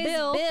files a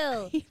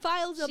bill. He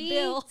files a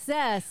bill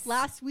Jesus.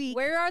 last week.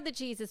 Where are the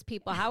Jesus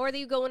people? How are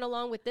they going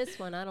along with this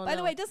one? I don't know. By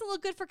the way, it doesn't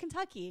look good for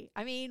Kentucky.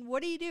 I mean,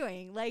 what are you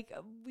doing? Like,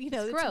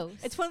 it's gross.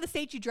 It's one of the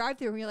states you drive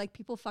through and you're like,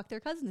 people fuck their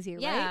cousins here,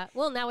 right? Yeah.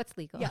 Well, now it's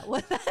legal. Yeah.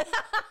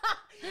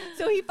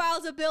 So he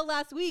files a bill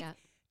last week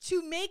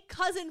to make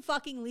cousin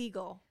fucking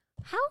legal.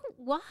 How?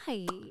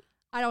 Why?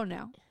 I don't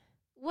know.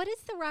 What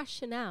is the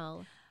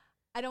rationale?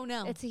 I don't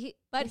know. Is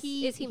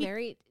he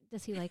married?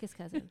 Does he like his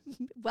cousin?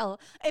 Well,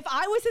 if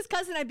I was his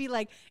cousin, I'd be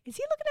like, is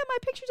he looking at my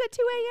pictures at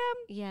 2 a.m.?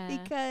 Yeah.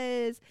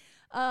 Because,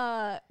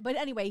 but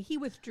anyway, he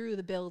withdrew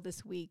the bill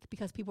this week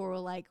because people were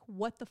like,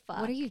 what the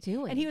fuck? What are you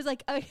doing? And he was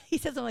like, he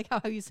says, I'm like,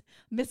 how he's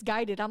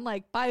misguided. I'm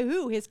like, by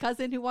who? His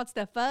cousin who wants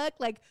to fuck?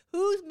 Like,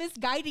 who's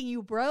misguiding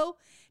you, bro?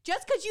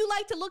 Just because you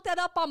like to look that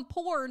up on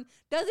porn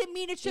doesn't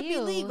mean it should be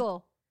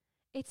legal.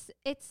 It's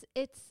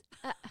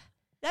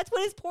That's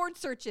what his porn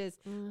search is.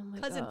 Oh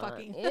cousin God.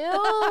 fucking.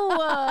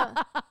 Ew.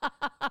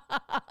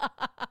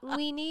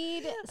 We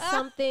need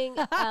something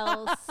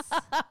else.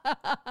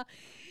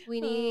 We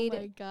need. Oh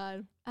my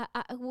God.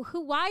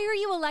 Why are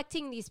you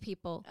electing these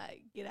people?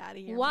 Get out of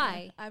here. Why?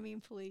 Man. I mean,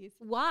 please.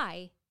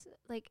 Why?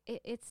 Like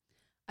it's.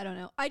 I don't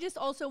know. I just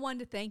also wanted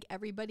to thank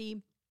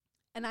everybody,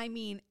 and I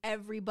mean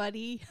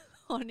everybody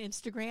on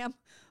Instagram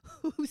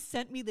who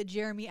sent me the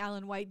Jeremy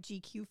Allen White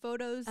GQ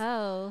photos.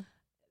 Oh.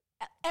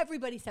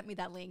 Everybody sent me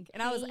that link.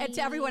 And and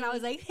to everyone, I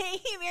was like,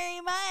 thank you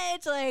very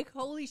much. Like,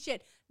 holy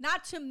shit.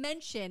 Not to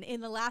mention, in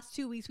the last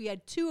 2 weeks, we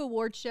had 2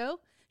 award shows.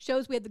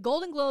 We had the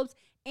Golden Globes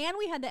and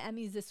we had the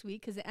Emmys this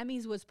week because the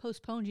Emmys was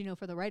postponed,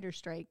 for the writer's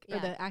strike or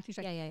the acting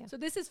strike. Yeah. So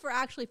this is for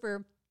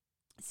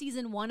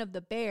season 1 of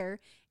The Bear.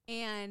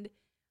 And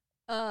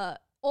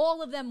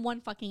all of them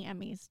won fucking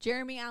Emmys.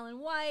 Jeremy Allen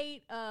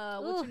White,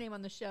 what's her name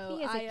on the show?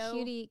 He is a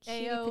cutie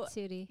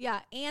patootie.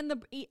 Yeah, and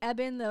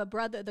Eben, the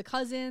brother, the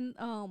cousin.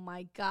 Oh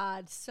my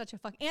God, such a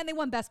fuck. And they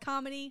won Best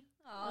Comedy.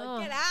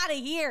 Oh, get out of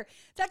here!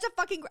 Such a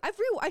fucking.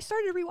 I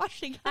started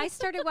rewatching. I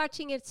started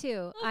watching it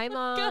too. I'm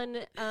on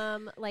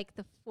like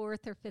the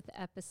 4th or 5th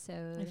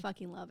episode. I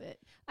fucking love it.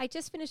 I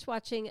just finished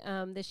watching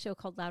this show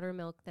called Louder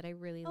Milk that I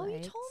really liked. Oh,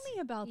 you told me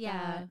about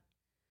that.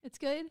 It's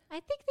good?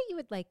 I think that you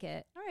would like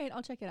it. All right,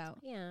 I'll check it out.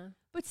 Yeah.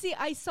 But see,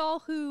 I saw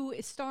who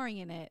is starring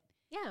in it.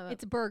 Yeah.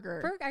 It's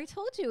Berger. Berg, I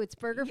told you, it's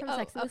Berger from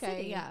Sex and the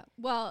City. Yeah.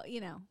 Well,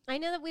 I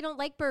know that we don't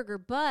like Berger,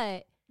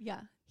 but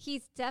yeah,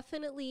 he's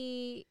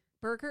definitely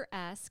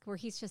Berger-esque, where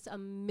he's just a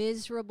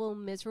miserable,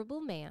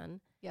 miserable man.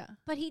 Yeah.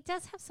 But he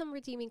does have some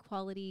redeeming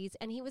qualities.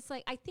 And he was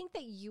like, I think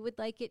that you would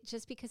like it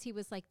just because he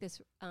was like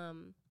this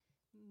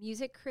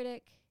music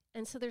critic.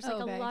 And so there's like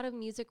a lot of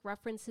music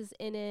references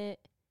in it.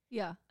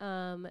 Yeah.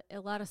 A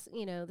lot of,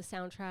 the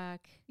soundtrack.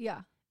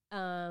 Yeah.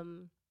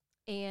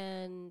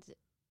 And,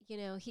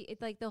 he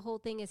like the whole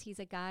thing is he's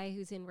a guy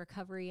who's in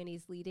recovery and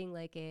he's leading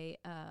like a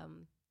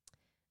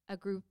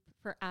group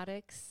for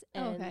addicts.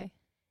 And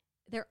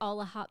they're all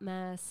a hot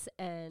mess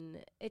and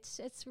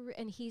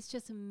and he's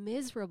just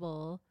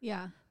miserable.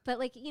 Yeah. But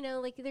like,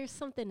 there's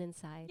something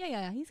inside.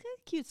 Yeah. He's got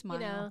a cute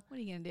smile. What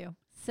are you going to do?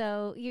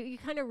 So you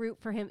kind of root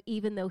for him,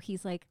 even though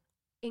he's like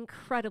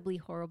incredibly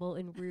horrible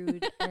and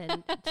rude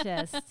and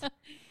just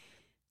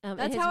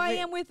that's how I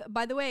am with,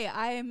 by the way,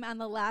 I am on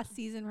the last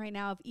season right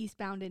now of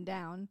Eastbound and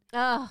Down.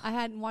 I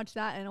hadn't watched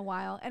that in a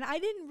while, and I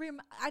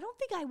don't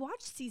think I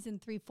watched season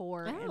 3,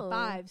 4 and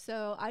 5,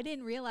 so I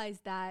didn't realize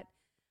that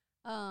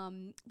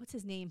what's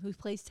his name? Who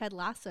plays Ted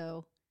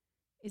Lasso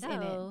is in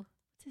it.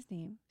 What's his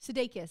name?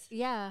 Sudeikis.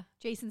 Yeah.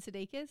 Jason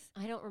Sudeikis.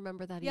 I don't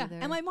remember that Yeah. either.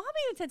 And my mom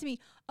even said to me,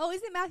 "Oh,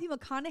 isn't Matthew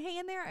McConaughey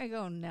in there?" I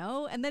go,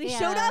 "No." And then he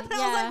showed up and I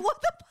was like,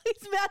 "What the fuck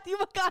is Matthew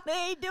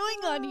McConaughey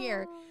doing on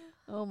here?"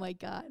 Oh my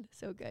God.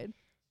 So good.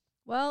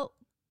 Well,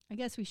 I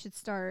guess we should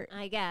start.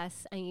 I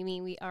guess. I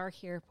mean, we are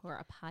here for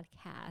a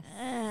podcast.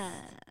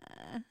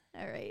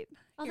 All right.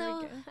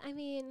 Although, I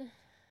mean,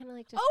 kind of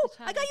like just. Oh,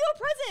 I got you a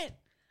present.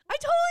 I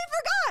totally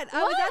forgot.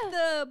 I was at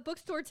the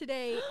bookstore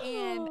today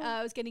and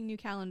I was getting new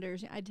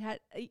calendars.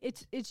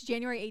 It's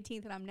January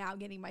 18th and I'm now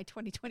getting my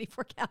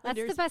 2024 calendars.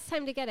 That's the best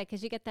time to get it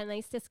because you get that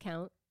nice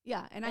discount.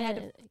 Yeah, and I had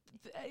to,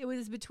 it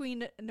was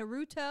between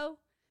Naruto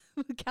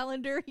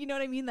calendar, you know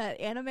what I mean, that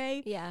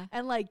anime. Yeah,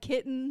 and like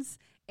kittens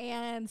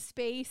and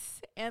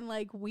space and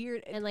like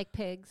weird and like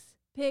pigs.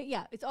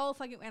 Yeah, it's all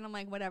fucking. And I'm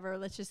like, whatever.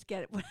 Let's just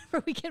get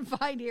whatever we can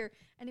find here.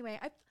 Anyway,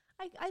 I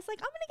was like,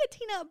 I'm gonna get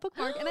Tina a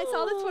bookmark, and I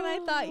saw this one. And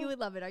I thought you would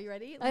love it. Are you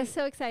ready? I'm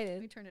so excited.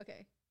 Let me turn it.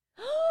 Okay.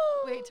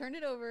 Wait, turn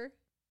it over.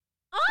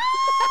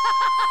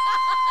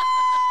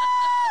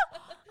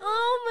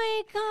 Oh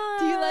my God.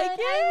 Do you like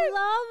it? I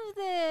love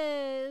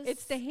this.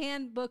 It's the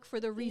handbook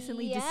for the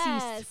recently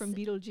deceased from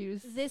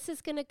Beetlejuice. This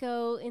is going to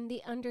go in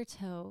the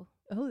undertow.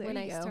 Oh, there when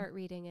you go. I start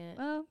reading it.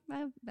 Well,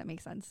 that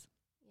makes sense.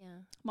 Yeah.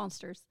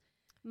 Monsters.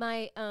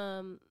 My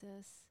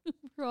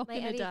We're all my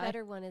gonna Eddie die.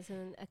 Vedder one is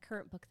in a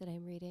current book that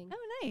I'm reading.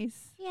 Oh,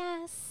 nice.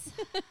 Yes.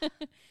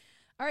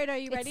 All right, are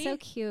you ready? It's so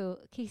cute.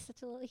 He's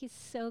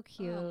so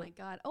cute. Oh my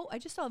God. Oh, I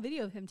just saw a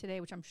video of him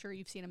today, which I'm sure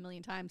you've seen a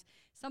million times.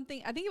 I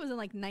think it was in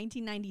like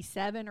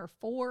 1997 or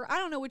 4. I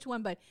don't know which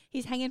one, but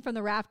he's hanging from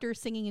the rafters,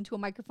 singing into a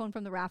microphone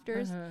from the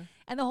rafters.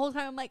 And the whole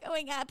time I'm like, oh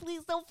my God,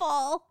 please don't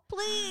fall.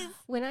 Please.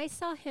 When I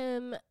saw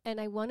him, and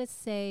I want to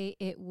say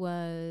it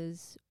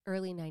was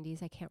early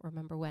 90s, I can't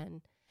remember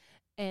when,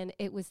 and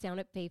it was down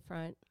at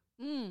Bayfront.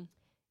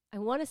 I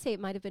want to say it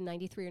might have been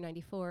 93 or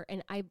 94,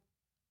 and I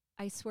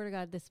swear to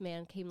God, this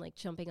man came like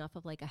jumping off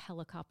of like a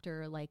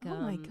helicopter, like oh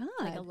my God,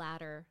 like a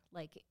ladder.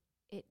 Like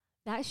it.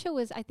 That show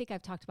was. I think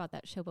I've talked about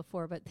that show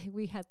before, but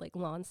we had like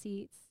lawn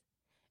seats,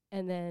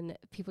 and then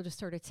people just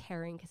started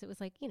tearing because it was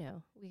like, you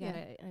know, we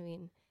gotta. I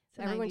mean,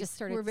 everyone just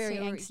started. We're very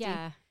angsty.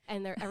 Yeah,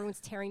 and everyone's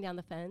tearing down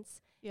the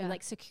fence. Yeah. And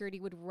like security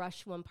would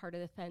rush one part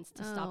of the fence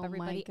to stop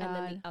everybody, and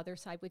then the other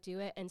side would do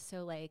it. And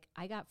so like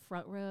I got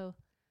front row.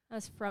 I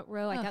was front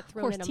row. I got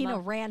thrown in a mosh. Tina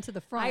ran to the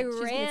front. I She's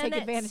ran take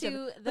advantage to of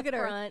it. the Look at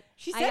front. her.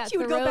 She said she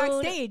would go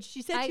backstage.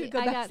 She said she would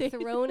go backstage. I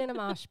got thrown in a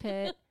mosh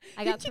pit.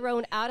 I got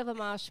thrown out of a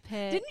mosh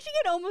pit. Didn't you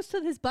get almost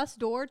to his bus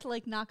door to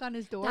like knock on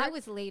his door? That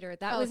was later.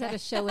 That was at a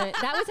show.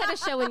 That was at a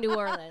show in New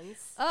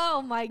Orleans.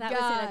 Oh my God!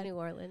 That was at a New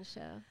Orleans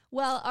show.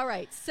 Well, all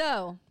right.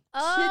 So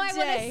I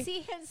want to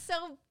see him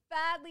so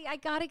badly. I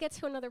got to get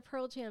to another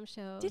Pearl Jam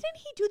show. Didn't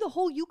he do the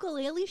whole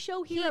ukulele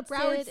show here at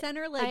Broward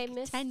Center like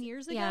 10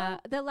 years ago? Yeah.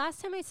 The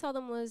last time I saw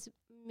them was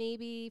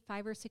maybe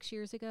 5 or 6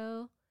 years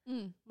ago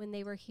when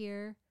they were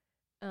here.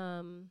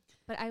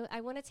 But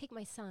I want to take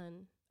my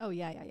son. Oh,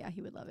 yeah.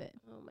 He would love it.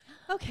 Oh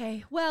my.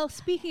 Okay. Well,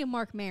 speaking of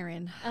Mark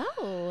Maron.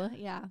 Oh.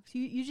 Yeah.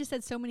 You just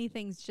said so many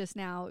things just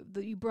now.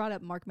 You brought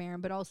up Mark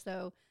Maron, but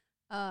also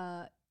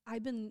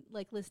I've been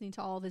like listening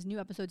to all of his new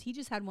episodes. He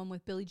just had one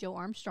with Billy Joe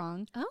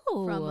Armstrong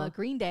from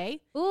Green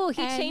Day. Oh,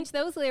 he changed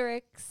those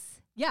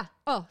lyrics. Yeah.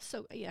 Oh,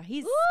 so yeah,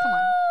 he's come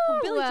on,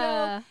 Billy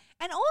Joe.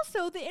 And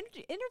also the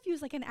interview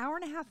is like an hour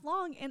and a half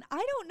long, and I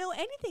don't know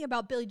anything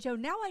about Billy Joe.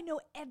 Now I know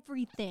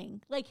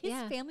everything. Like his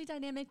family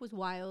dynamic was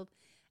wild.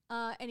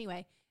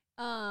 Anyway,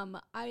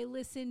 I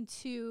listened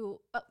to.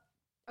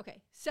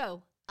 Okay,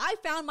 so I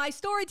found my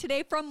story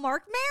today from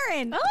Mark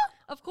Maron. Oh,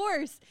 of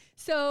course.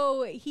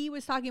 So he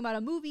was talking about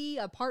a movie,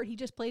 a part he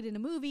just played in a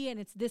movie, and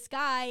it's this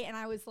guy. And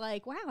I was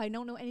like, wow, I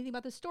don't know anything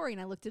about the story. And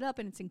I looked it up,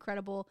 and it's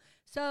incredible.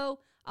 So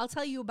I'll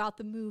tell you about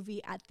the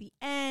movie at the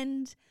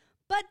end.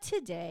 But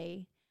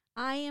today,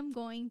 I am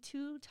going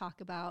to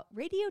talk about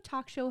radio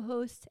talk show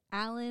host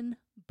Alan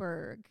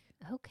Berg.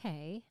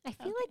 Okay. I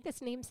feel like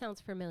this name sounds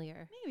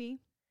familiar. Maybe.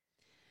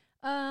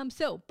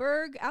 So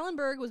Alan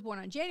Berg was born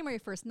on January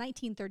 1st,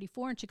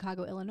 1934 in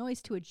Chicago, Illinois,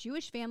 to a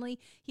Jewish family.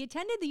 He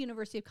attended the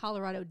University of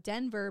Colorado,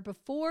 Denver,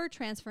 before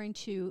transferring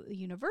to the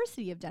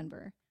University of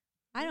Denver.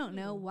 I don't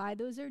know why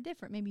those are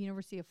different. Maybe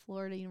University of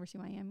Florida, University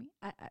of Miami.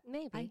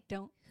 Maybe. I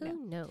don't know.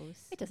 Who knows?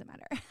 It doesn't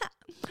matter.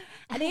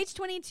 At age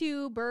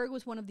 22, Berg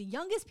was one of the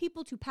youngest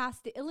people to pass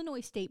the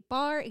Illinois State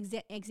Bar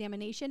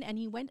examination, and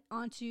he went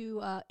on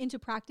to into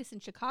practice in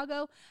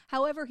Chicago.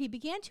 However, he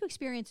began to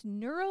experience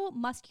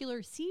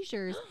neuromuscular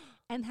seizures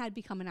and had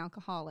become an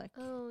alcoholic.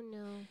 Oh,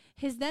 no.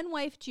 His then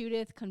wife,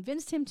 Judith,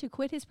 convinced him to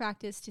quit his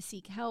practice to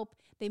seek help.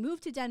 They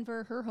moved to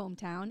Denver, her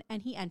hometown,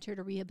 and he entered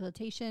a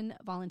rehabilitation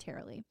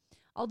voluntarily.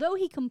 Although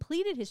he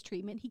completed his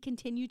treatment, he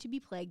continued to be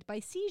plagued by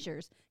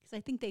seizures because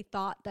I think they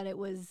thought that it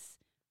was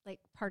like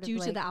part due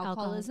of to the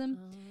alcoholism.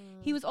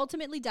 He was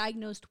ultimately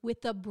diagnosed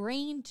with a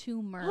brain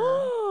tumor.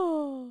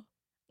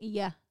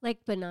 Yeah.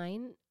 Like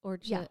benign or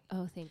just, Yeah.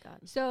 oh, thank God.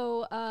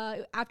 So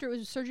after it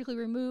was surgically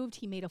removed,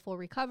 he made a full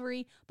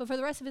recovery. But for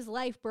the rest of his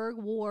life, Berg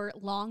wore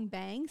long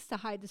bangs to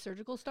hide the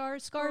surgical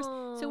scars.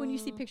 So when you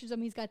see pictures of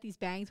him, he's got these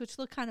bangs, which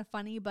look kind of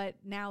funny. But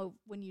now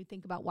when you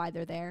think about why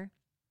they're there,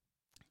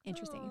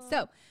 interesting. Aww.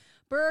 So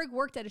Berg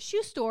worked at a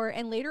shoe store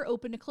and later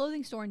opened a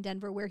clothing store in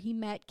Denver where he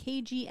met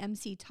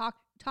KGMC talk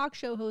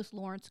show host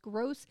Lawrence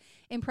Gross.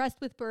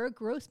 Impressed with Berg,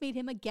 Gross made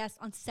him a guest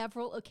on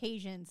several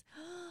occasions.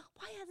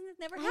 Why hasn't this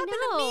never happened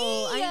to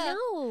me? I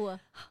know.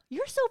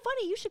 You're so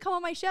funny. You should come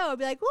on my show. I'd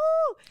be like,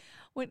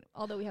 woo.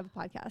 Although we have a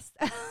podcast,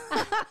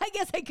 I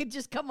guess I could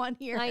just come on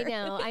here. I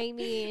know. I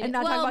mean, and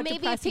not talk about maybe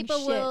depressing people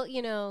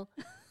shit. will,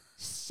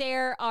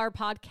 share our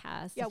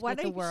podcast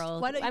with the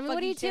world. What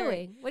are you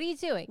doing? What are you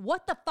doing?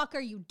 What the fuck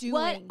are you doing?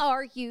 What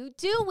are you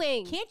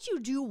doing? Can't you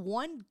do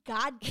one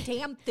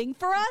goddamn thing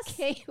for us?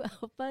 Can you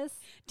help us?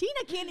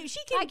 Tina can't.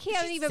 I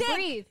can't even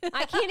breathe.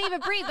 I can't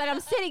even breathe, but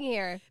I'm sitting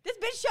here. This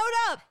bitch showed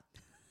up.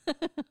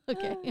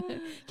 Okay.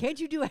 Can't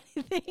you do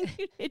anything?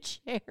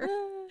 Chair.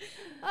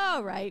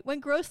 All right. When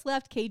Gross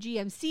left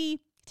KGMC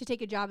to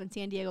take a job in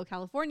San Diego,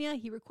 California,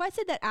 he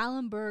requested that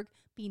Alan Berg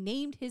be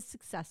named his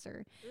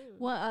successor.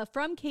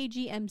 From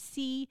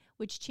KGMC,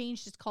 which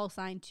changed its call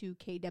sign to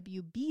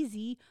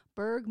KWBZ,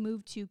 Berg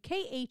moved to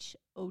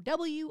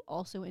KHOW,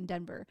 also in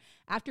Denver.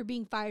 After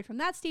being fired from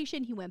that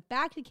station, he went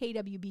back to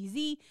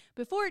KWBZ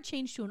before it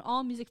changed to an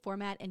all-music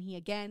format, and he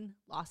again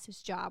lost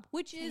his job,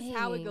 which is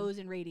how it goes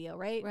in radio,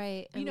 right?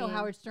 Right. You know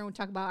Howard Stern would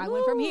talk about, I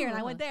went from here, and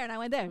I went there, and I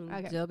went there.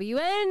 Okay.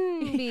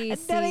 WNBC.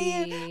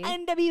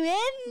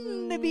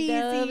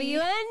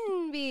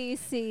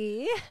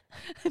 WNBC.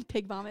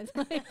 Pig vomits.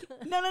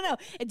 No.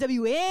 It's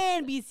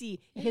WNBC.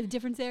 You hear the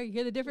difference there? You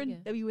hear the difference?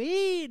 Yeah.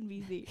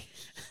 WNBC.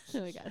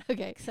 Oh my God.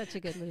 Okay. Such a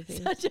good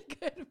movie. Such a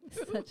good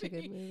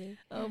movie.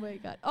 Oh my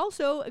God.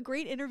 Also, a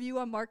great interview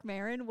on Marc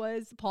Maron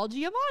was Paul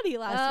Giamatti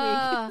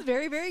last week.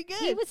 Very, very good.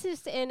 He was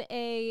just in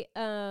a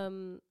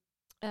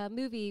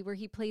movie where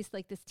he plays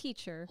like this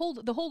teacher.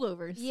 The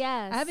Holdovers.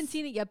 Yes. I haven't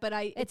seen it yet, but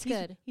it's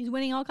good. He's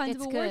winning all kinds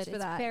of awards for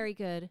that. It's very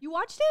good. You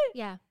watched it?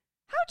 Yeah.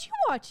 How'd you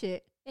watch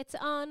it? It's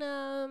on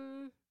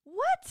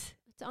what?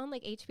 It's on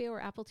like HBO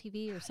or Apple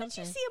TV or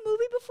something. Did you see a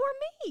movie before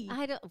me?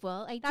 I don't.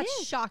 Well, I did.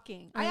 That's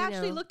shocking. I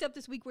actually looked up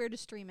this week where to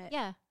stream it.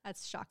 Yeah.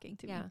 That's shocking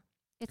to me. Yeah.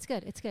 It's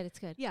good. It's good. It's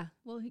good. Yeah.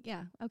 Well,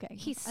 yeah. Okay.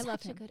 I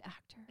love him. a good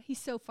actor. He's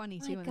so funny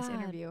too in this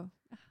interview.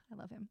 I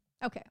love him.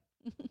 Okay.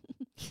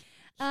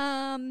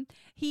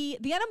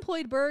 The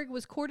unemployed Berg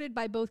was courted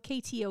by both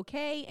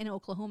KTOK in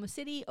Oklahoma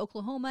City,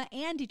 Oklahoma,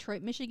 and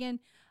Detroit, Michigan.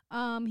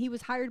 He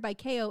was hired by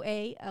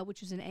KOA, which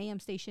was an AM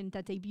station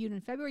that debuted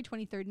on February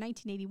 23rd,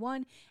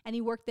 1981, and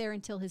he worked there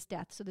until his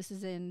death. So this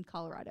is in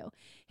Colorado.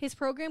 His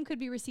program could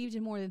be received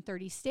in more than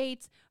 30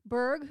 states.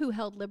 Berg, who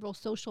held liberal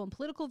social and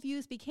political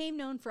views, became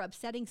known for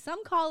upsetting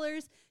some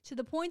callers to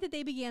the point that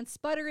they began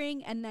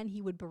sputtering, and then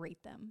he would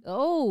berate them.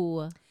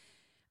 Oh.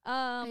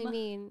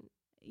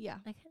 Yeah.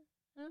 I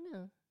don't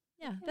know.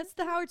 Yeah, that's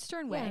the Howard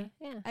Stern way.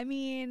 Yeah. I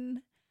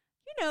mean,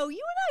 you and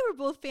I were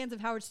both fans of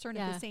Howard Stern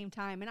at the same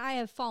time, and I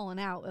have fallen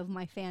out of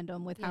my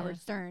fandom with Howard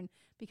Stern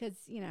because,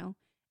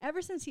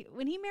 ever since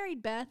when he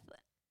married Beth,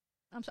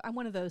 I'm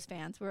one of those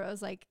fans where I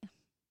was like,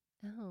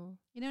 oh,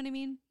 you know what I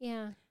mean?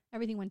 Yeah.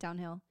 Everything went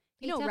downhill.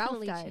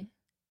 Ralph died.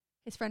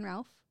 His friend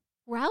Ralph.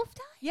 Ralph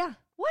died? Yeah.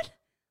 What?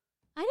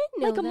 I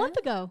didn't know like a month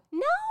ago.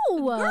 No.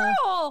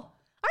 Girl.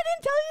 I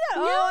didn't tell you that.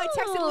 No. Oh, I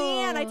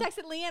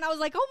texted Leanne. I was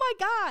like, oh my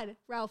God.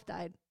 Ralph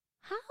died.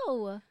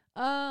 How?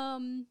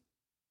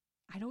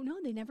 I don't know.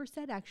 They never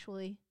said,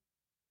 actually.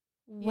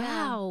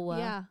 Wow.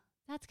 Yeah.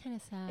 That's kind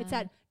of sad. It's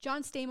sad.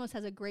 John Stamos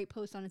has a great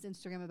post on his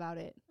Instagram about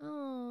it.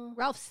 Oh.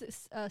 Ralph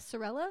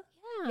Sorella?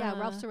 Yeah. Yeah,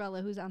 Ralph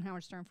Sorella, who's on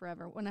Howard Stern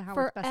forever. One of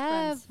Howard's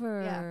best friends.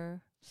 Yeah.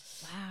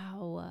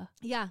 Wow.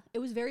 Yeah. It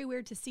was very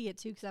weird to see it,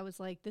 too, because I was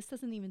like, this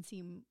doesn't even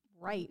seem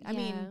right. I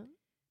mean,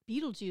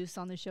 Beetlejuice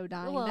on the show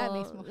dying. Well, that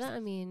makes more sense. I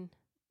mean.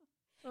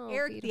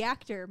 Eric the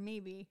actor,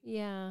 maybe.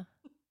 Yeah.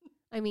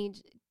 I mean.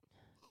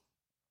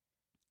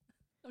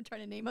 I'm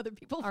trying to name other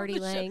people. Artie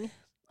Lang.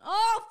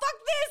 Oh, fuck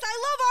this. I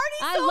love Artie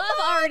so much. I love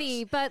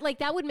Artie, but like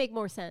that would make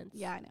more sense.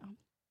 Yeah, I know.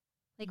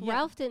 Like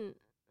Ralph didn't.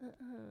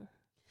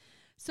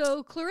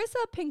 So Clarissa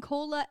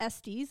Pinkola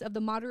Estes of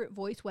the Moderate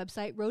Voice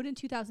website wrote in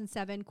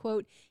 2007,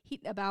 quote,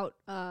 about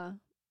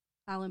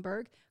Alan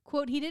Berg,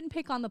 quote, he didn't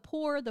pick on the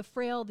poor, the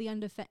frail, the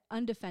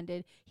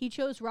undefended. He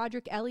chose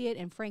Roderick Elliott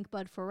and Frank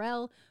Bud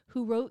Farrell,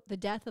 who wrote The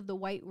Death of the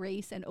White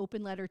Race, an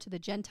open letter to the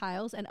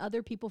Gentiles and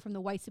other people from the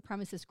white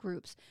supremacist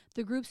groups,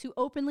 the groups who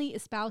openly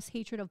espouse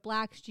hatred of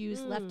blacks, Jews,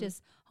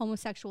 leftists,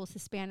 homosexuals,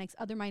 Hispanics,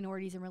 other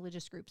minorities, and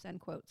religious groups, end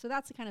quote. So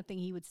that's the kind of thing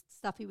he would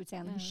say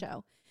on his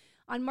show.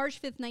 On March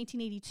 5th,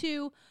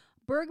 1982,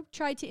 Berg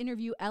tried to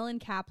interview Ellen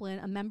Kaplan,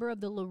 a member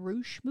of the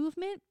LaRouche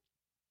movement,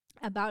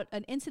 about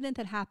an incident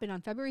that happened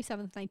on February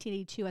 7th,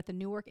 1982 at the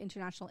Newark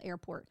International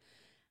Airport.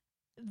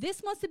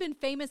 This must have been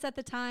famous at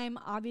the time.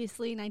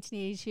 Obviously,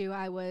 1982,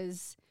 I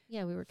was...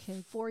 Yeah, we were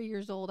kids. 4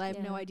 years old. I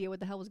have no idea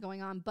what the hell was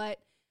going on. But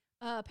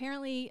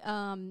apparently,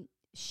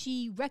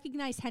 she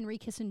recognized Henry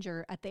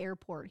Kissinger at the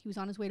airport. He was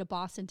on his way to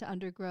Boston to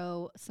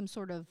undergo some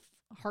sort of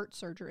heart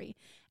surgery.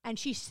 And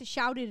she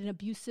shouted an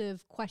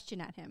abusive question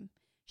at him.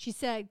 She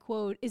said,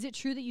 quote, "Is it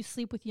true that you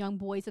sleep with young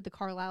boys at the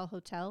Carlisle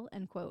Hotel?"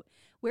 End quote.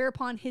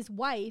 Whereupon his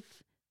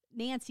wife,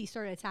 Nancy,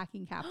 started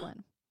attacking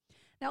Kaplan.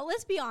 Now,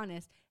 let's be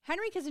honest.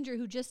 Henry Kissinger,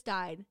 who just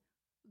died,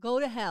 go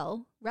to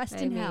hell,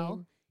 rest in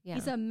hell. Yeah.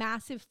 He's a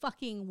massive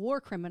fucking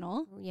war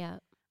criminal. Yeah.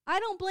 I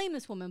don't blame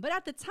this woman. But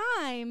at the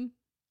time,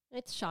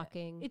 it's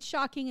shocking. It's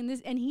shocking.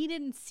 And he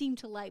didn't seem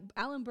to like,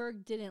 Alan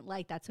Berg didn't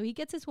like that. So he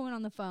gets this woman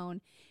on the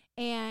phone.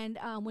 And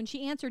when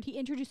she answered, he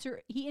introduced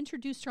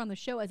her on the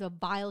show as a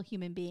vile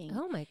human being.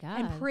 Oh, my God.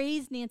 And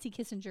praised Nancy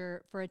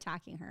Kissinger for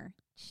attacking her.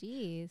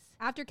 Jeez.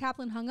 After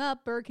Kaplan hung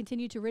up, Berg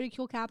continued to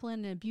ridicule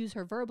Kaplan and abuse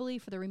her verbally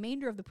for the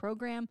remainder of the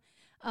program.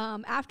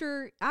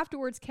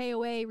 Afterwards,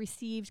 KOA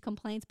received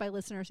complaints by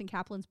listeners and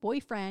Kaplan's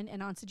boyfriend,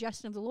 and on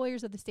suggestion of the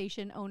lawyers of the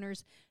station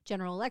owners,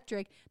 General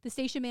Electric, the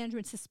station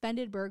management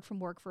suspended Berg from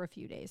work for a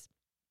few days.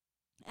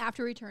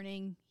 After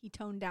returning, he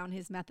toned down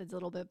his methods a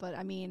little bit, but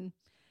I mean,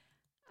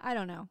 I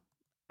don't know.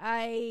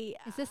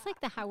 Is this like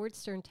the Howard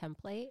Stern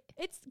template?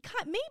 It's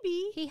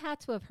maybe. He had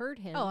to have heard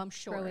him. Oh, I'm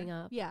sure. Growing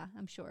up. Yeah,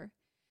 I'm sure.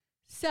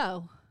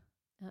 So,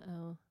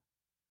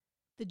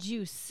 the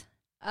juice.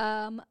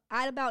 At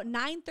about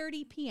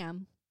 9:30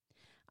 p.m.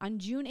 on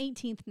June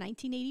 18th,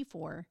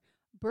 1984,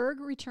 Berg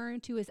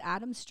returned to his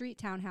Adams Street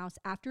townhouse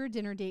after a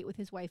dinner date with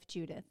his wife,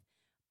 Judith.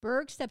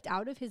 Berg stepped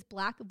out of his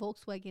black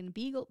Volkswagen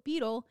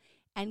Beetle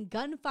and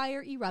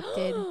gunfire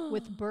erupted,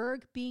 with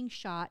Berg being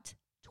shot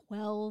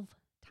 12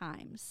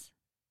 times.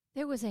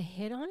 There was a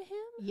hit on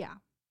him? Yeah.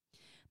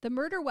 The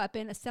murder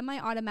weapon, a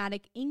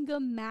semi-automatic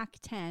Ingham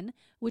Mac-10,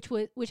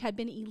 which had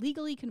been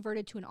illegally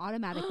converted to an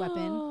automatic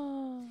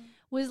weapon,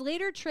 was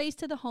later traced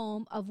to the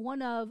home of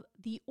one of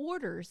the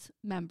Order's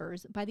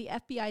members by the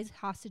FBI's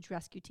hostage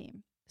rescue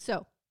team.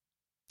 So,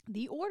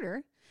 the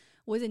Order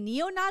was a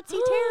neo-Nazi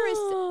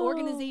terrorist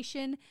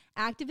organization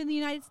active in the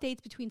United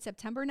States between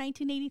September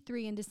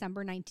 1983 and December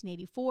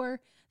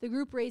 1984. The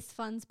group raised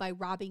funds by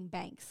robbing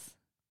banks.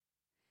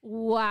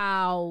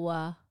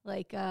 Wow.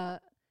 Like a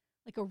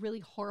really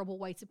horrible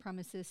white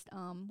supremacist,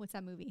 what's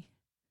that movie?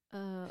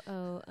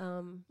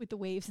 With the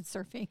waves and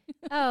surfing.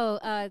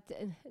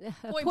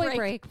 Point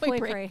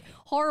Break.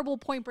 Horrible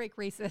Point Break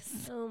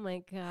racists. Oh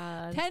my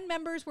God. 10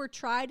 members were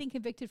tried and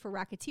convicted for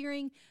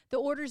racketeering. The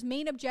Order's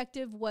main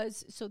objective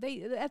was, the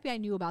FBI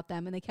knew about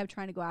them and they kept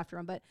trying to go after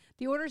them, but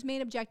the Order's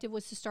main objective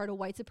was to start a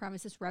white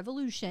supremacist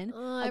revolution.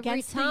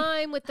 Every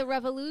time with the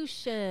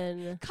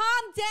revolution.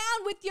 Calm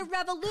down with your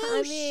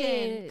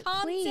revolution.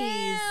 Calm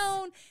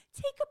down.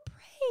 Take a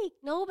break.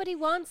 Nobody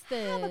wants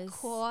this. Have a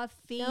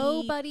coffee.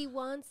 Nobody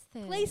wants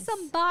this. Play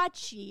some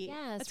bocce.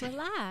 Yes,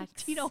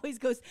 relax. Tina always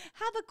goes,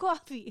 have a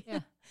coffee.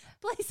 Yeah.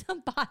 Play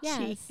some bocce.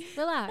 Yes,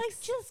 relax.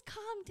 Like, just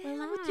calm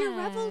down with your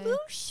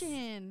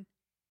revolution.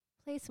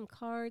 Play some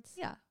cards.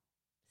 Yeah.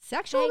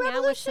 Sexual Hang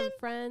revolution. Out with some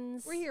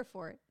friends. We're here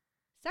for it.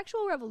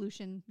 Sexual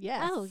revolution.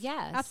 Yes. Oh,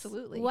 yes.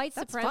 Absolutely. White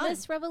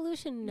supremacist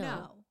revolution?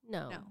 No.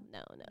 No.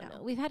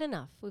 We've had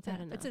enough. We've had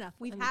enough. It's enough.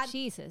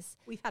 Jesus.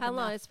 We've had How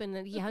enough. long? It's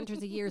been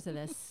hundreds of years of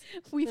this.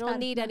 We don't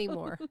need any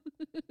more.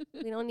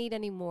 We don't need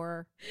any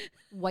more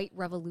white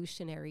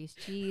revolutionaries.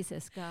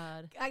 Jesus,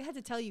 God. I had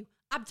to tell you,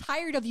 I'm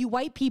tired of you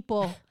white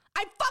people.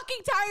 I'm fucking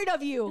tired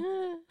of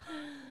you.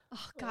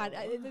 Oh, God.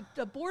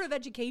 The Board of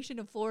Education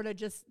of Florida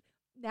just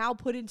now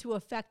put into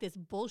effect this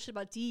bullshit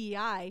about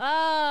DEI.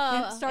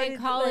 And started in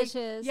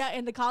colleges.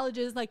 In the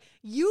colleges. Like,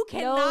 you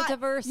cannot. No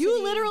diversity.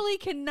 You literally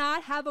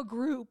cannot have a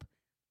group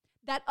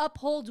that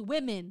upholds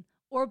women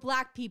or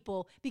black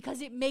people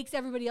because it makes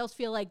everybody else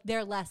feel like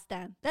they're less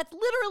than. That's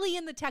literally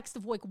in the text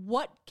of like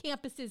what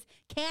campuses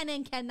can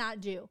and cannot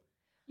do.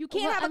 You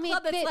can't have a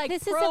club that's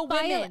like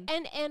pro-women.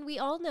 And we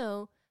all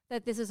know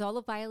that this is all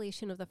a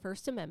violation of the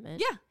First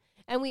Amendment. Yeah.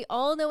 And we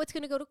all know it's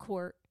going to go to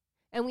court.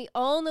 And we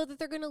all know that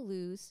they're going to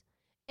lose.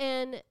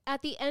 And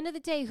at the end of the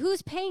day,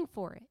 who's paying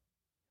for it?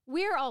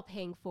 We're all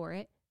paying for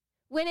it.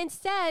 When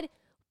instead,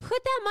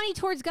 put that money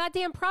towards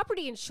goddamn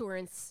property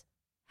insurance.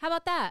 How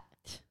about that?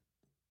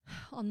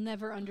 I'll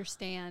never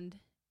understand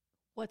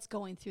what's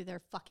going through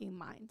their fucking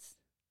minds.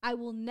 I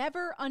will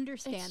never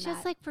understand that. It's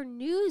just like for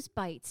news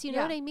bites. You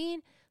know what I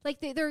mean? Like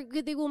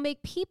they will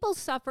make people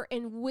suffer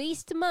and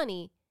waste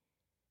money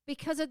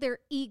because of their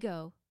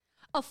ego.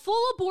 A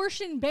full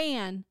abortion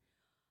ban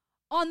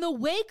on the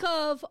wake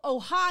of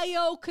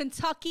Ohio,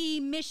 Kentucky,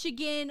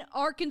 Michigan,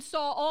 Arkansas,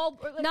 all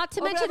not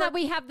to mention that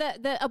we have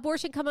the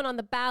abortion coming on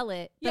the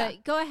ballot. Yeah,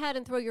 go ahead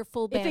and throw your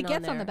full ban. If it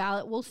gets on the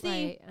ballot, we'll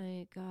see.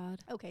 Right.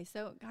 God. Okay,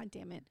 so God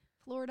damn it,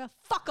 Florida,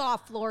 fuck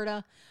off,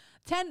 Florida.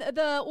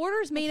 The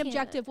Order's main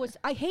objective was.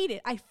 I hate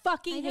it. I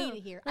fucking hate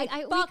it here. Like,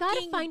 we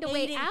gotta find a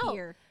way out.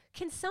 Here.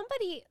 Can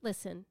somebody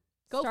listen?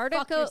 Start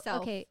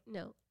yourself. Okay,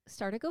 no.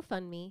 Start a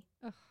GoFundMe.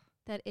 Ugh.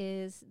 That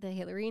is the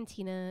Hillary and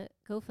Tina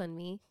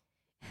GoFundMe.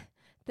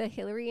 The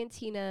Hillary and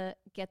Tina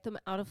get them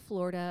out of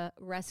Florida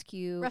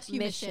rescue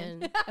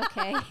mission.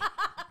 Okay.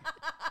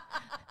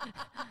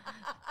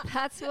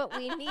 That's what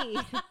we need.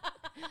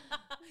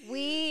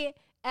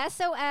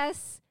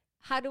 SOS.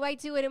 How do I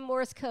do it in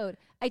Morse code?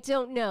 I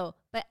don't know,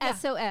 but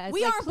SOS.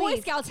 We are Boy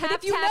Scouts, but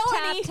if you know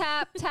any...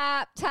 Tap,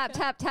 tap, tap,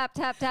 tap, tap,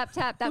 tap, tap,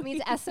 tap. That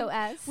means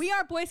SOS. We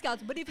are Boy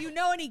Scouts, but if you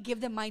know any, give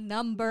them my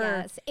number.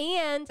 Yes,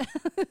 and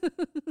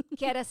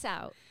get us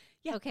out.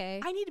 Yeah,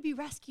 okay. I need to be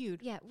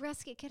rescued. Yeah,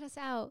 get us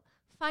out.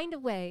 Find a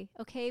way,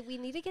 okay? We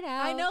need to get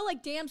out. I know,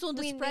 like, damsel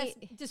in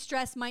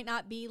distress might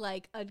not be,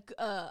 like,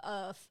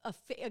 a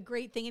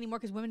great thing anymore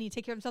because women need to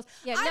take care of themselves.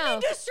 Yeah, I'm in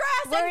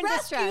distress and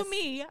rescue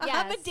me. Yes.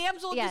 I'm a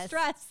damsel in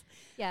distress.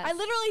 Yes. I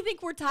literally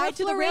think we're tied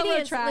to the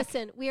railroad track.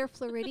 Listen, we are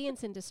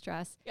Floridians in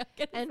distress,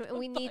 and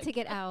we need to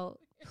get out.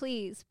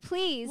 Please.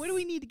 What do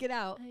we need to get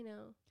out? I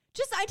know.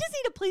 I just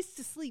need a place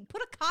to sleep.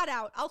 Put a cot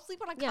out. I'll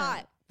sleep on a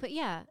cot. But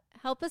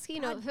help us,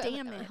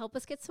 damn it. Help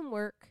us get some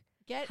work.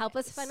 Help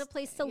us find a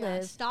place to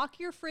live. Stock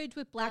your fridge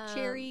with black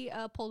cherry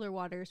polar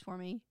waters for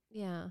me.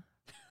 Yeah.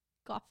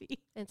 Coffee.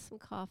 And some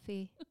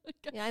coffee.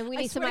 Yeah, and we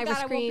need some Irish cream.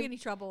 I won't be any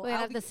trouble. We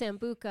have the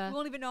Sambuca. You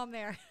won't even know I'm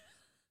there.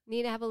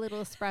 Need to have a little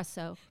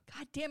espresso.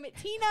 God damn it,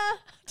 Tina!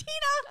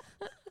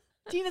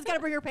 Tina's got to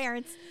bring her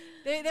parents.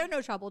 They're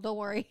no trouble. Don't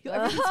worry.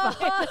 Everything's fine.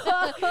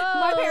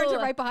 My parents are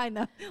right behind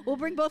them. We'll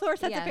bring both our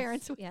sets of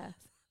parents. Yes.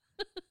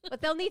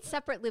 But they'll need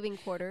separate living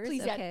quarters.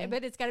 Please, okay.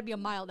 But it's got to be a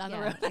mile down the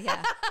road.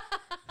 Yeah.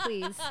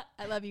 Please.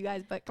 I love you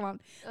guys, but come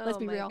on. Let's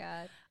be real.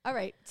 God. All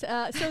right.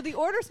 So the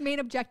order's main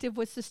objective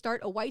was to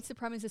start a white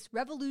supremacist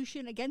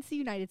revolution against the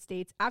United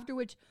States, after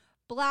which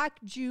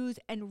Black, Jews,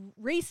 and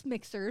race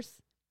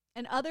mixers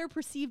and other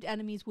perceived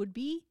enemies would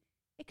be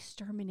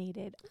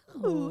exterminated.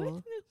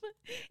 Oh.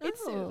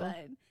 It's so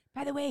fun.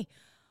 By the way,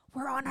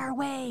 we're on our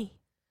way.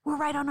 We're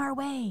right on our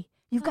way.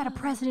 You've got a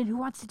president who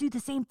wants to do the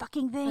same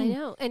fucking thing. I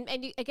know. And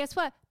guess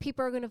what?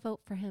 People are going to vote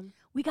for him.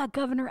 We got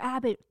Governor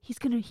Abbott.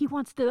 He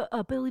wants the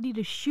ability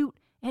to shoot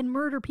and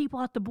murder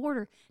people at the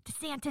border.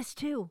 DeSantis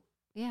too.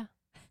 Yeah.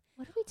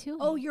 What are we doing?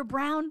 Oh, you're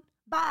brown?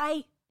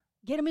 Bye.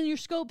 Get him in your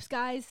scopes,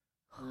 guys.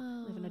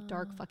 Live in a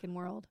dark fucking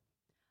world.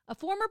 A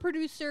former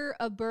producer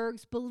of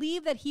Berg's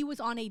believed that he was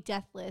on a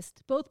death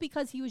list, both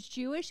because he was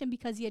Jewish and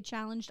because he had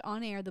challenged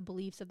on air the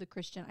beliefs of the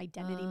Christian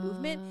identity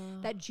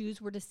movement that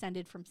Jews were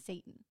descended from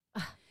Satan.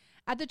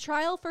 At the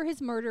trial for his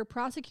murder,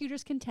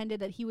 prosecutors contended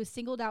that he was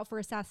singled out for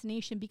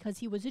assassination because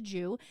he was a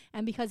Jew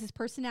and because his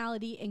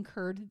personality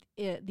incurred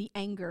the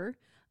anger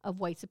of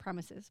white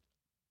supremacists.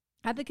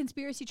 At the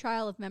conspiracy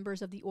trial of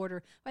members of the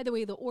order, by the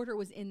way, the order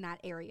was in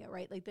that area,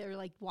 right? Like they're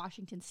like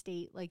Washington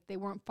State, like they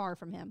weren't far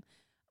from him.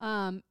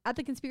 At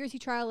the conspiracy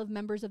trial of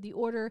members of the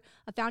order,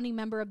 a founding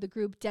member of the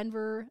group,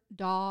 Denver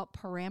Daw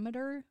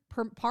Parmenter,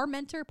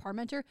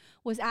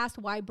 was asked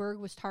why Berg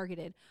was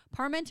targeted.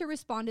 Parmenter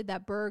responded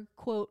that Berg,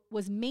 quote,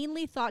 was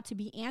mainly thought to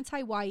be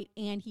anti-white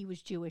and he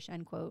was Jewish,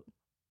 end quote.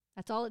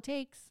 That's all it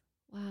takes.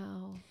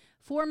 Wow.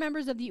 4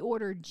 members of the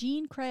order,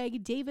 Gene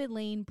Craig, David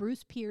Lane,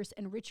 Bruce Pierce,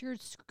 and Richard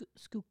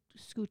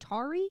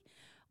Scutari,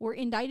 were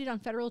indicted on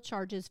federal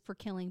charges for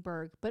killing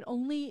Berg, but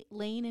only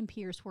Lane and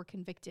Pierce were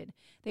convicted.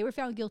 They were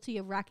found guilty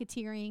of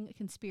racketeering,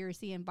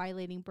 conspiracy, and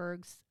violating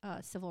Berg's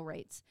civil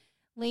rights.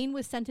 Lane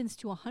was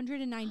sentenced to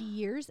 190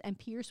 years, and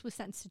Pierce was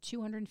sentenced to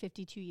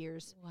 252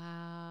 years.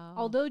 Wow.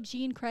 Although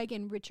Gene Craig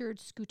and Richard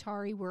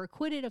Scutari were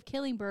acquitted of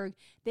killing Berg,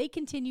 they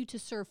continued to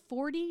serve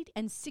 40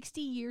 and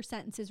 60-year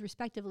sentences,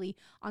 respectively,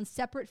 on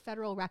separate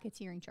federal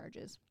racketeering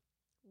charges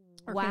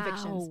or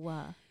convictions.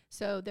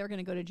 So they're going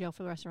to go to jail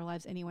for the rest of their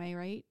lives anyway,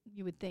 right?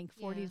 You would think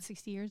 40 to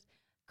 60 years.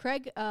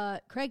 Craig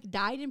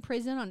died in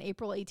prison on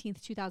April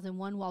 18th,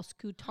 2001, while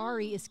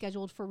Scutari is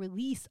scheduled for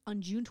release on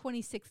June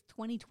 26th,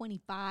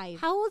 2025.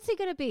 How old is he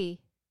going to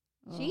be?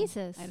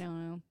 Jesus. I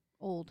don't know.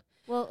 Old.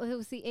 Well, it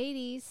was the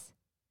 80s.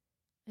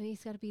 And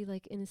he's got to be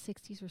like in his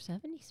 60s or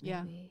 70s, maybe.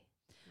 Yeah.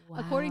 Wow.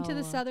 According to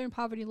the Southern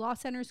Poverty Law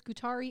Center,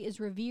 Scutari is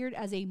revered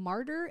as a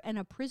martyr and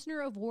a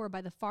prisoner of war by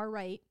the far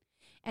right.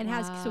 And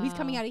so he's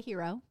coming out a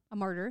hero, a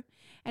martyr,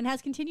 and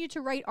has continued to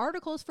write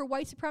articles for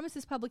white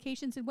supremacist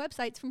publications and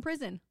websites from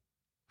prison.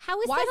 How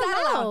is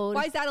that allowed?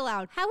 Why is that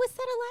allowed? How is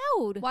that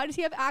allowed? Why does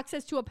he have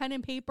access to a pen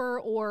and paper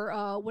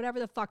or whatever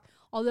the fuck?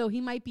 Although he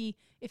might be,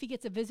 if he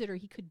gets a visitor,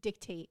 he could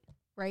dictate,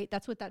 right?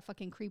 That's what that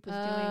fucking creep was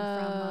doing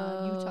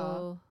from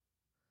Utah.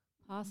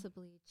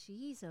 Possibly.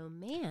 Jeez, oh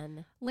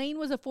man. Lane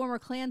was a former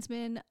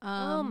Klansman.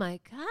 Oh my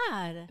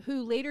God.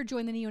 Who later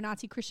joined the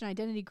neo-Nazi Christian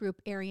identity group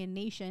Aryan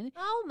Nation.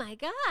 Oh my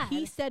God.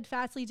 He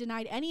steadfastly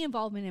denied any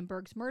involvement in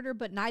Berg's murder,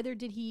 but neither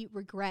did he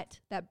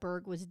regret that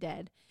Berg was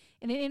dead.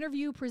 In an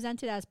interview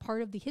presented as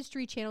part of the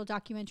History Channel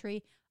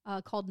documentary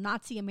called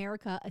Nazi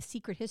America, A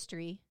Secret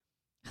History.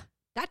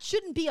 That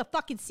shouldn't be a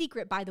fucking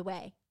secret, by the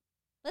way.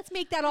 Let's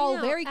make that all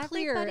very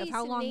clear of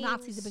how long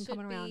Nazis have been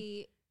coming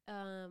around.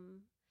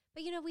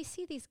 But, you know, we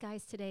see these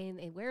guys today and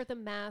they wear the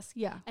mask.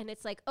 Yeah. And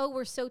it's like, oh,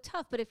 we're so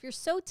tough. But if you're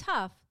so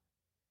tough,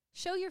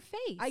 show your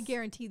face. I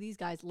guarantee these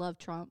guys love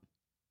Trump.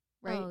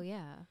 Right? Oh,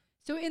 yeah.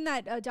 So in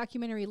that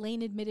documentary,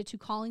 Lane admitted to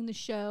calling the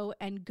show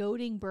and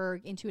goading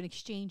Berg into an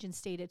exchange and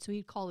stated, so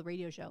he'd call the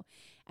radio show.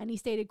 And he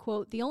stated,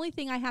 quote, "The only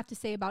thing I have to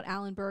say about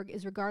Alan Berg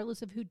is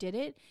regardless of who did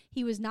it,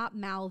 he was not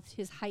mouthed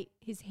his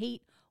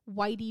hate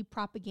whitey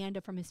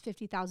propaganda from his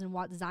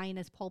 50,000-watt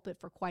Zionist pulpit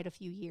for quite a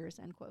few years,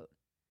 end quote.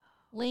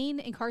 Lane,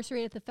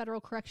 incarcerated at the Federal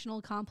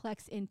Correctional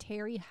Complex in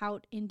Terre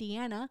Haute,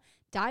 Indiana,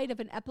 died of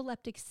an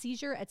epileptic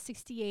seizure at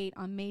 68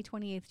 on May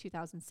 28,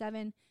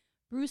 2007.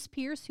 Bruce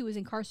Pierce, who was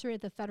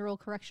incarcerated at the Federal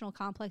Correctional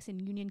Complex in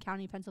Union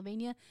County,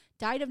 Pennsylvania,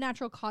 died of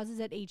natural causes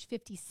at age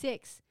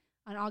 56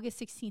 on August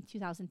 16,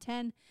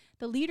 2010.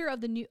 The leader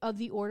of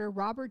the order,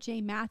 Robert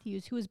J.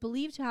 Matthews, who is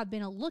believed to have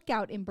been a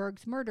lookout in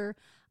Berg's murder,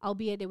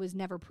 albeit it was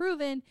never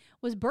proven,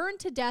 was burned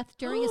to death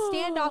during a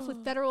standoff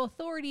with federal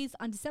authorities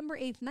on December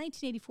 8,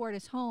 1984 at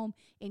his home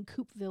in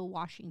Coopeville,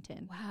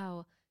 Washington.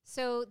 Wow.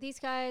 So these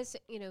guys,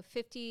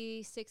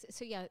 56.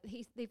 So yeah,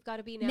 they've got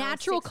to be now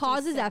natural 60,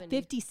 causes 70. at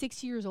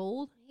 56 years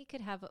old. He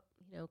could have,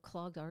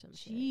 clogged arteries.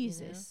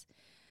 Jesus.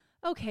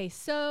 Okay,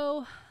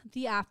 so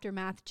the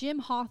aftermath. Jim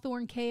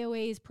Hawthorne,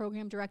 KOA's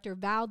program director,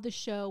 vowed the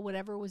show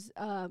whatever was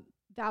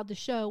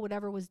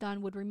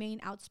done would remain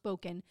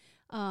outspoken.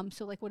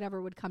 So like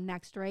whatever would come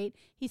next, right?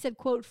 He said,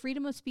 quote,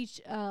 "Freedom of speech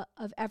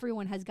of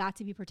everyone has got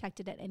to be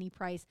protected at any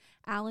price.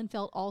 Allen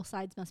felt all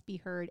sides must be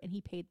heard, and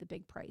he paid the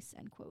big price,"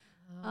 end quote.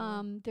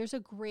 There's a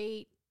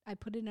great, I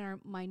put it in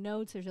my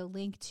notes, there's a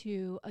link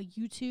to a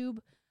YouTube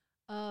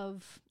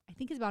of, I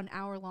think it's about an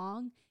hour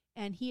long,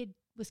 and he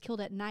was killed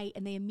at night,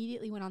 and they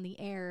immediately went on the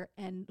air,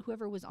 and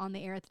whoever was on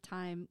the air at the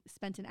time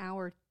spent an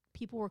hour,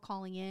 people were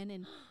calling in,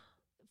 and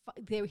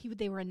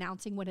they were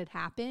announcing what had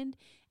happened,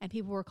 and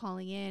people were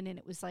calling in, and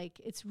it was like,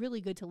 it's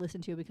really good to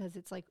listen to because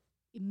it's like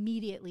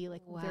immediately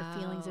like their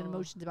feelings and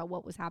emotions about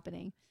what was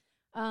happening.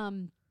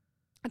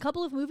 A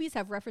couple of movies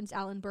have referenced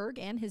Alan Berg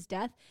and his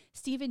death.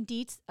 Stephen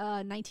Dietz'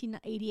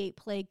 1988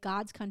 play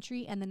God's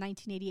Country and the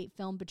 1988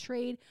 film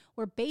Betrayed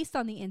were based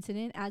on the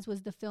incident, as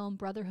was the film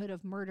Brotherhood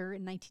of Murder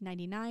in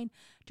 1999.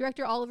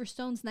 Director Oliver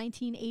Stone's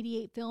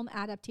 1988 film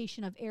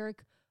adaptation of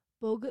Eric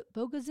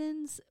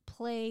Bogosin's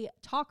play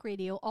Talk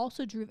Radio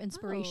also drew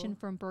inspiration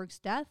from Berg's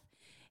death.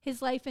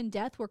 His life and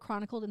death were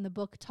chronicled in the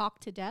book Talk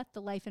to Death,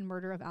 The Life and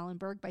Murder of Alan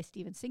Berg by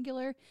Stephen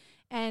Singular.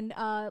 And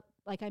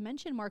like I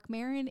mentioned, Mark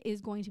Maron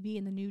is going to be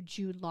in the new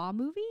Jude Law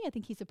movie. I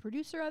think he's a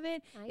producer of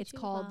it. It's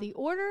called The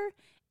Order,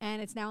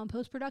 and it's now in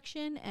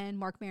post-production, and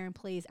Mark Maron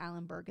plays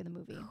Alan Berg in the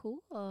movie.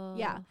 Cool.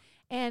 Yeah.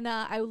 And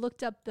I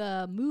looked up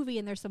the movie,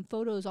 and there's some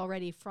photos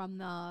already from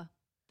the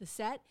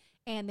set,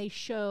 and they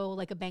show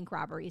like a bank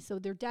robbery. So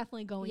they're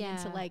definitely going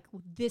into like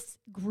this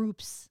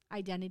group's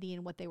identity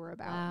and what they were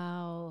about.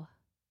 Wow.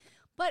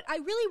 But I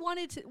really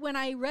wanted to, when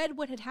I read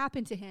what had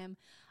happened to him,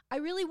 I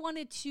really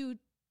wanted to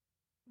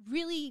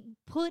really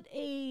put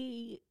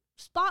a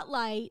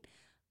spotlight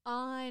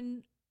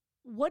on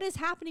what is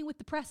happening with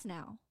the press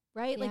now,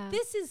 right? Yeah. Like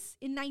this is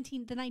in the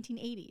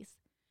 1980s.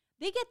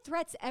 They get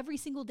threats every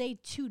single day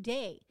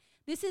today.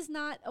 This is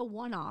not a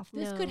one-off.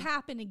 This could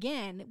happen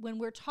again. When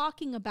we're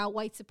talking about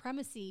white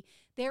supremacy,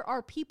 there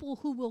are people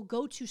who will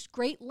go to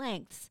great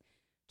lengths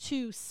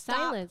to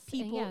silence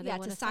people,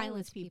 to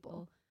silence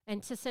people.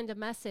 And to send a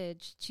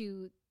message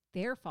to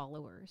their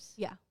followers.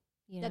 Yeah.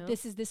 That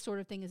this sort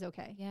of thing is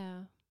okay.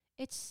 Yeah.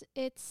 It's,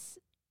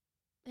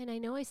 and I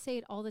know I say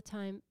it all the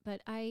time,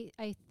 but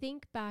I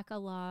think back a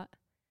lot.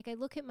 Like I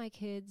look at my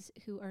kids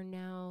who are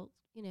now,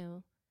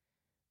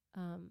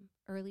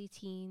 early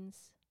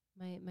teens.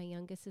 My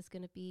youngest is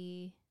going to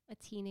be a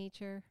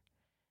teenager.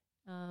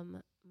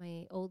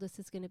 My oldest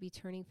is going to be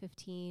turning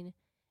 15.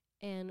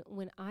 And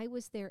when I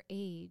was their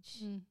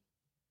age,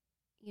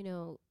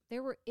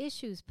 there were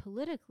issues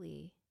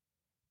politically,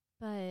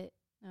 but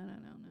no.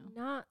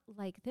 Not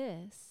like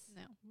this.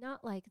 No.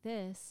 Not like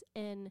this.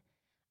 And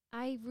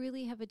I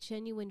really have a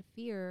genuine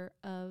fear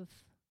of,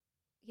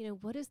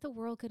 what is the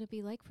world going to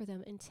be like for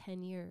them in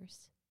 10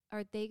 years?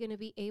 Are they going to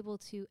be able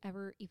to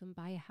ever even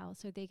buy a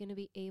house? Are they going to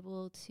be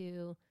able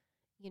to,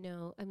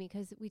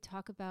 because we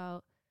talk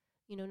about,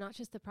 not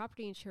just the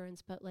property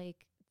insurance, but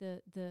like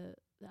the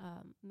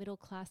middle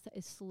class that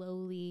is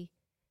slowly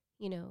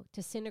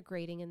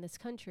disintegrating in this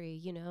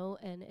country,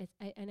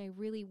 and I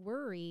really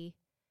worry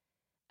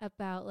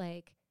about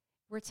like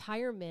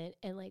retirement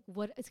and like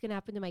what is going to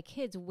happen to my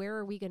kids. Where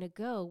are we going to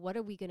go? What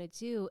are we going to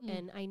do?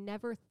 And I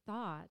never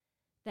thought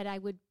that I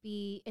would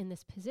be in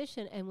this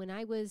position. And when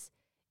I was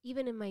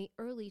even in my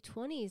early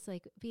 20s,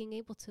 like being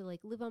able to like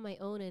live on my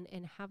own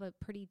and have a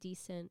pretty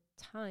decent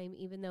time,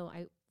 even though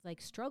I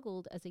like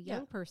struggled as a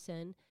young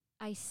person,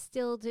 I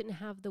still didn't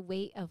have the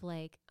weight of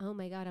like, oh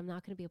my God, I'm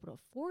not going to be able to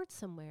afford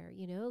somewhere,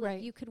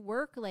 Like you could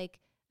work like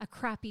a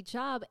crappy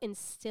job and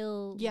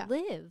still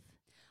live.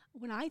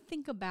 When I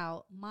think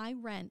about my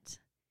rent,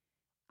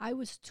 I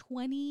was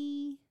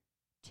 22.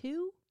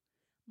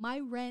 My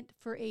rent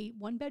for a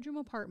 1-bedroom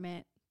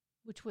apartment,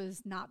 which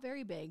was not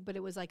very big, but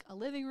it was like a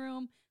living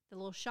room, the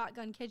little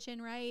shotgun kitchen,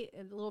 right?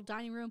 And the little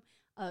dining room,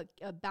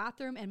 a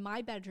bathroom, and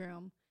my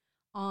bedroom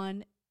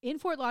in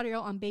Fort Lauderdale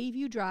on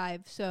Bayview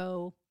Drive.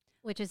 So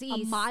which is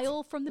east. A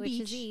mile from the beach.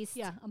 Which is east.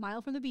 Yeah, a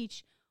mile from the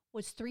beach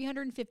was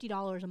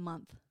 $350 a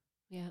month.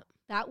 Yeah.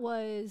 That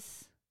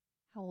was,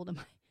 how old am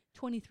I?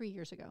 23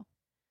 years ago.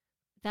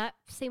 That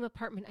same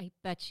apartment, I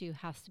bet you,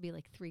 has to be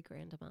like $3,000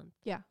 a month.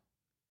 Yeah.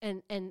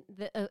 and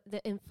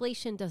the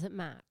inflation doesn't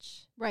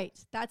match. Right.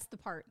 That's the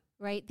part.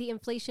 Right. The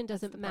inflation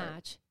doesn't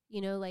match.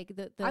 You know, like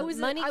the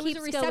money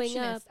keeps going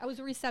up. I was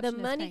a receptionist.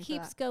 The money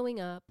keeps going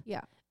up.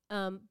 Yeah.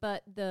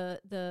 But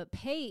the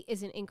pay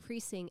isn't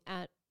increasing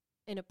at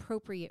an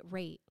appropriate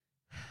rate.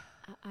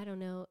 I don't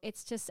know.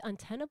 It's just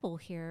untenable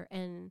here.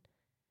 And,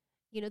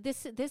 you know,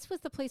 this was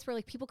the place where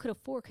like people could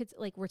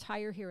like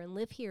retire here and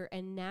live here.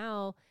 And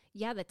now,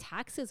 yeah, the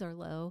taxes are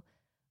low,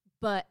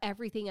 but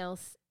everything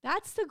else.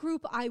 That's the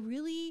group I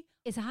really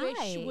is wish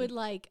high. would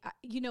like,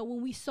 you know,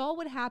 when we saw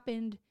what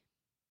happened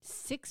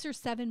 6 or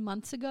 7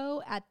 months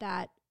ago at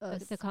that,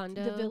 the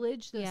condo, the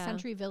village, the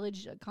Century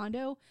Village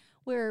condo,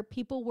 where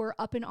people were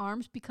up in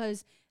arms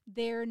because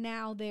their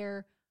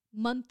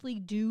monthly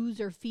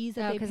dues or fees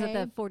that they pay because of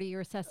the 40-year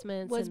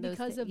assessments was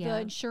because of the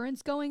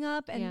insurance going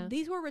up. And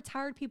these were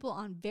retired people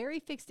on very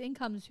fixed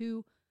incomes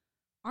who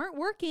aren't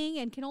working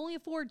and can only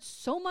afford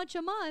so much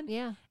a month.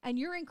 Yeah. And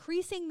you're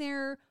increasing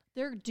their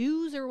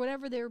dues or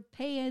whatever they're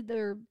paying,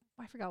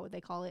 I forgot what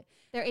they call it.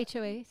 Their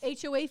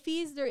HOAs. HOA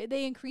fees,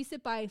 they increase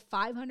it by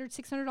 $500,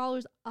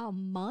 $600 a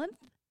month.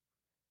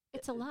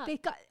 It's a lot.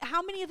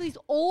 How many of these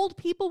old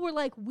people were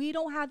like, we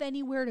don't have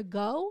anywhere to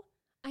go?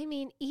 I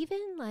mean, even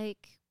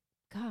like,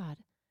 God,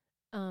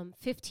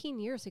 15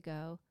 years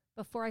ago,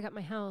 before I got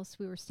my house,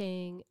 we were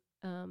staying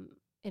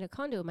in a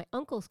condo, my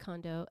uncle's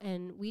condo,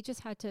 and we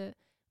just had to,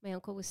 my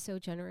uncle was so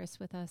generous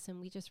with us, and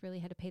we just really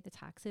had to pay the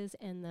taxes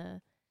and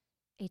the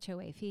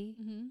HOA fee,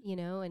 you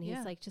know, and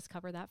he's like, just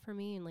cover that for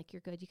me, and like,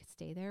 you're good, you could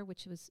stay there,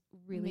 which was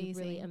really,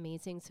 really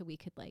amazing, so we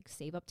could like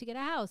save up to get a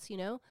house, you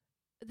know.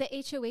 The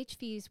HOH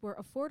fees were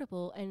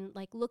affordable, and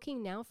like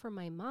looking now for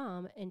my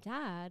mom and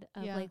dad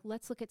of like,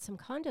 let's look at some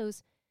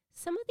condos.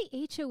 Some of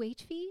the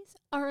HOH fees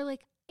are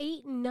like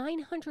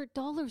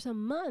 $800-900 a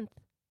month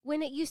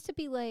when it used to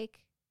be like,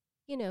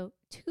 you know,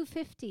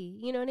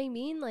 $250. You know what I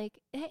mean? Like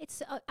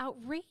it's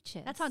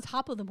outrageous. That's on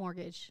top of the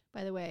mortgage,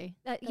 by the way.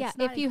 Yeah,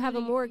 if you have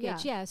a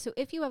mortgage, So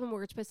if you have a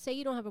mortgage, but say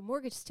you don't have a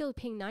mortgage, still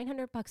paying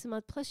 $900 a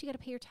month. Plus you got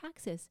to pay your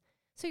taxes,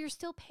 so you're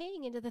still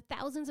paying into the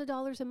thousands of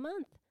dollars a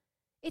month.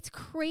 It's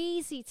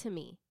crazy to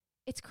me.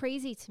 It's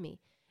crazy to me.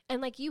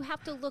 And like you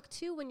have to look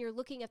too when you're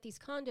looking at these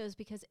condos,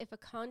 because if a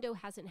condo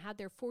hasn't had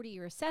their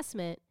 40-year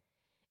assessment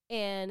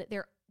and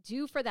they're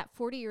due for that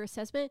 40-year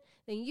assessment,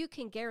 then you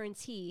can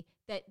guarantee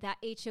that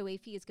HOA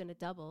fee is going to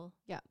double.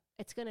 Yeah.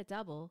 It's going to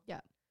double. Yeah.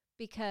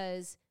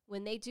 Because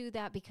when they do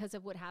that, because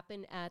of what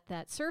happened at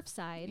that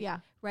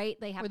Surfside, right?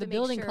 They have where to the make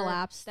building sure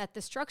collapsed, that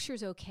the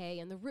structure's okay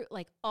and the roof,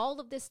 like all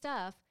of this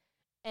stuff.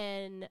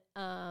 And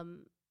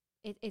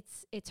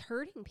it's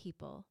hurting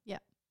people. Yeah.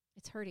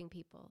 It's hurting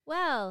people.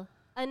 Well,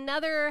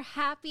 another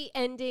happy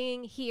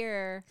ending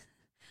here.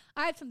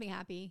 I have something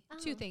happy.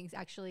 2 things,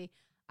 actually.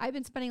 I've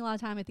been spending a lot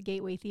of time at the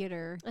Gateway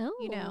Theater. Oh.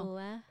 You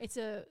know, it's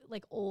a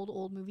like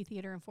old movie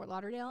theater in Fort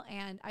Lauderdale.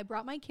 And I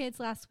brought my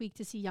kids last week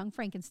to see Young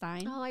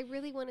Frankenstein. Oh, I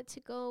really wanted to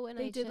go. And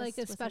they did like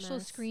a special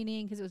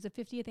screening because it was the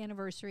 50th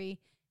anniversary.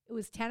 It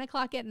was 10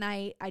 o'clock at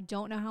night. I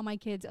don't know how my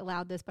kids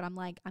allowed this, but I'm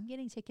like, I'm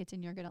getting tickets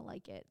and you're going to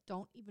like it.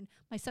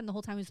 My son the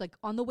whole time was like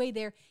on the way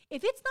there.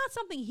 If it's not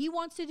something he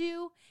wants to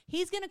do,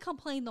 he's going to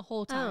complain the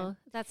whole time. Oh,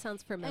 that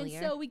sounds familiar.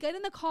 And so we got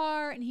in the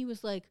car and he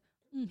was like,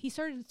 he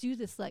started to do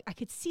this. Like I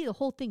could see the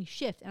whole thing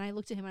shift. And I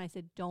looked at him and I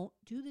said, don't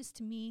do this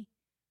to me.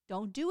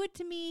 Don't do it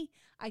to me.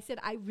 I said,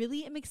 I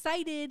really am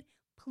excited.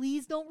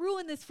 Please don't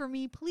ruin this for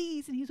me,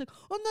 please. And he was like,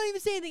 I'm not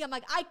even saying anything. I'm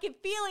like, I can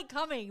feel it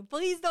coming.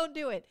 Please don't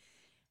do it.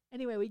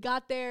 Anyway, we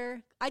got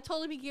there. I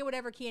told him he could get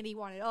whatever candy he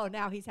wanted. Oh,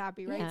 now he's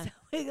happy, right? Yeah.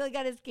 So he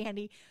got his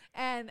candy.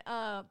 And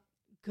a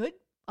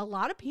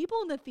lot of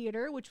people in the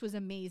theater, which was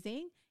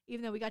amazing,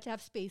 even though we got to have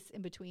space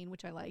in between,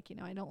 which I like. You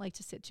know, I don't like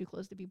to sit too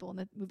close to people in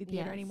the movie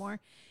theater anymore.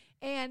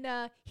 And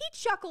he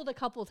chuckled a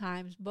couple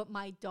times, but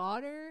my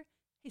daughter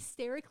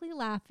hysterically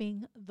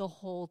laughing the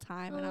whole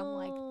time. And I'm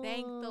like,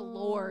 thank the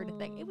Lord.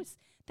 That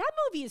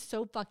movie is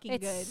so fucking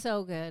good. It's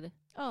so good.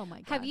 Oh,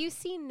 my God. Have you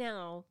seen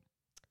now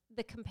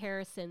the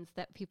comparisons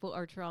that people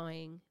are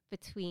drawing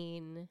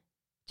between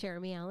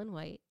Jeremy Allen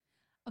White?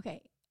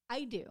 Okay,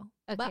 I do,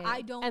 but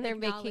I don't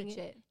acknowledge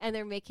it. And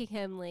they're making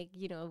him like,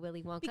 you know,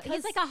 Willy Wonka. Because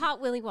he's like a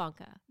hot Willy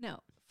Wonka. No,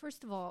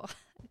 first of all,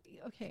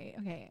 okay.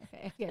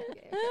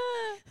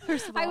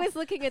 First of all, I was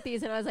looking at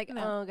these and I was like,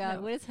 oh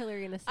God, what is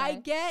Hillary going to say? I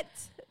get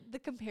the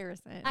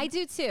comparison. I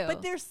do too.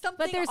 But there's something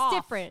But there's off.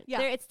 different.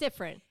 Yeah. It's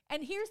different.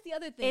 And here's the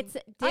other thing. It's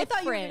different. I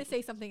thought you were going to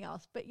say something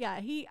else. But yeah,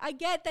 I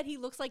get that he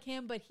looks like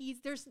him, but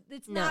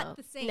it's not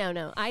the same.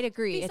 No, I'd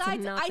agree. Besides,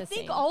 it's not I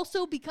think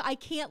also because I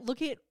can't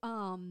look at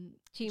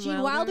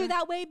Gene Wilder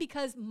that way,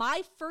 because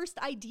my first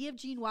idea of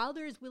Gene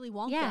Wilder is Willy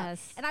Wonka.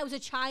 Yes. And I was a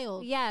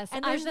child. Yes.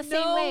 And I'm there's the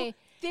no same way.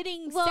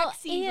 fitting sex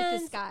scene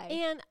with this guy.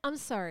 And I'm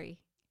sorry.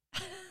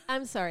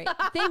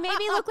 They made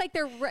me look like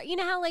they're, you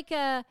know how like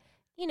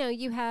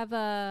you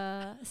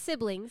have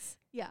siblings.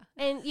 Yeah.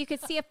 And you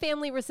could see a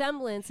family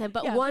resemblance,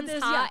 but one's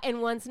hot and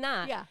one's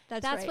not. Yeah,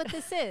 that's right. What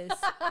this is.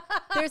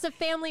 There's a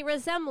family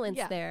resemblance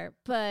there,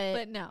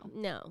 but no.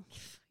 No.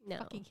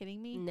 Fucking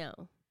kidding me? No.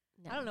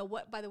 I don't know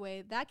what, by the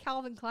way, that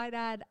Calvin Klein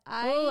ad.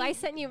 I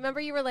sent you. Remember,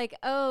 you were like,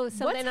 oh,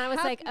 something. I was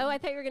like, oh, I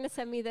thought you were going to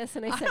send me this.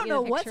 And I sent you a picture. I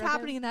don't know what's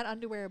happening in that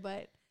underwear,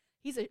 but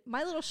he's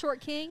my little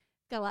short king.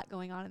 Got a lot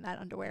going on in that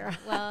underwear.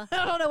 Well,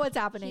 I don't know what's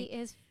happening. He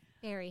is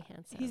very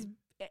handsome. He's.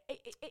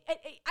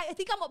 I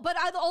think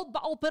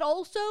but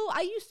also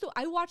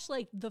I watched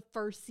like the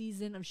first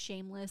season of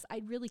Shameless.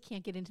 I really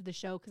can't get into the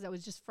show because I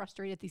was just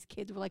frustrated. These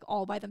kids were like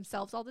all by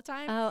themselves all the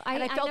time. Oh,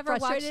 I felt never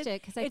frustrated. Watched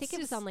it because I think it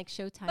was on like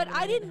Showtime. But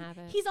I didn't have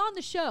it. He's on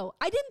the show.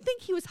 I didn't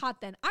think he was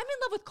hot then. I'm in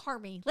love with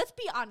Carmi. Let's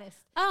be honest.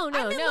 Oh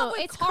no,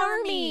 it's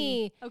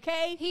Carmi.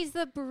 Okay, he's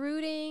the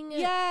brooding.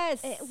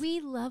 Yes, we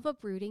love a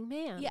brooding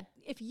man. Yeah,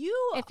 if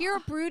you're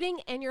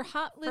brooding and you're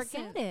hot,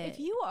 forget it. If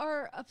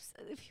you're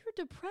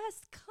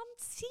depressed, come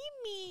see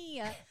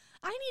me.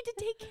 I need to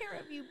take care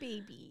of you,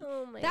 baby.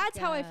 Oh my That's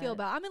God. how I feel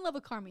about it. I'm in love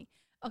with Carmi.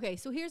 Okay,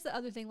 so here's the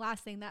other thing.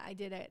 Last thing that I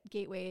did at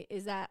Gateway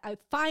is that I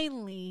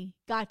finally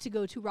got to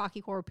go to Rocky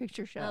Horror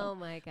Picture Show. Oh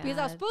my God. Because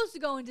I was supposed to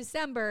go in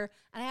December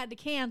and I had to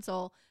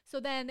cancel. So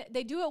then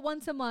they do it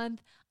once a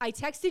month. I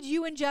texted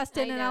you and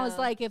Justin and I was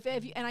like,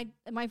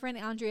 my friend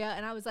Andrea,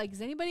 and I was like,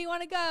 does anybody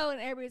want to go?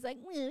 And everybody's like,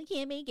 well, I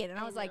can't make it. And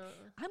I was like,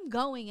 I'm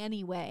going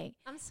anyway.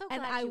 I'm so glad.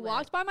 And I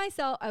walked by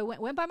myself. I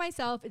went by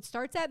myself. It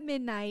starts at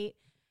midnight.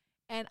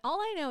 And all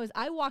I know is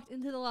I walked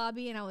into the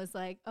lobby and I was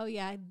like, oh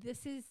yeah,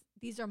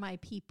 these are my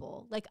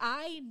people. Like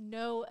I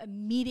know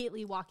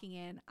immediately walking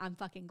in, I'm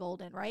fucking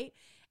golden, right?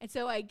 And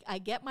so I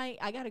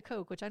got a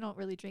Coke, which I don't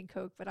really drink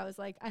Coke, but I was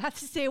like, I have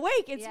to stay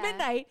awake. It's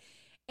midnight.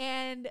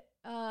 And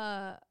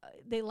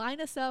they line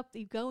us up.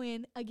 They go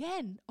in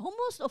again,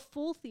 almost a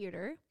full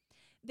theater.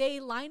 They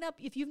line up.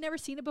 If you've never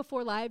seen it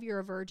before live, you're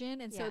a virgin.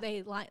 And so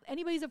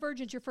anybody's a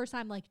virgin. It's your first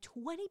time. Like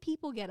 20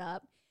 people get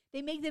up.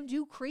 They make them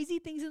do crazy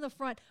things in the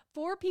front.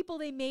 4 people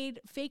they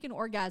made fake an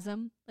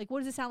orgasm. Like,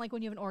 what does it sound like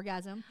when you have an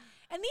orgasm?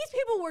 And these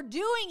people were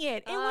doing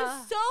it. It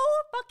was so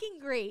fucking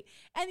great.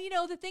 And, you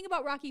know, the thing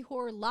about Rocky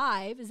Horror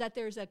Live is that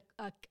there's a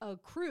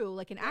crew,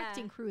 like an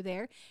acting crew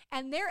there.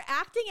 And they're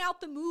acting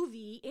out the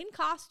movie in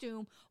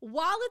costume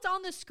while it's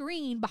on the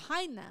screen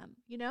behind them,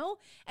 you know?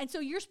 And so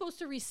you're supposed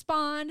to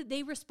respond.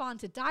 They respond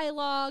to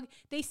dialogue.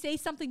 They say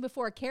something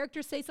before a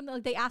character says something.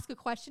 Like they ask a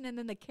question and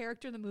then the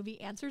character in the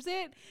movie answers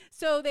it.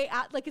 So they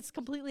act like it's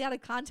completely out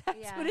of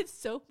context, but it's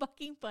so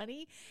fucking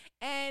funny.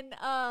 And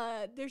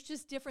there's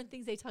just different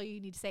things they tell you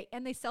need to say.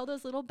 And they sell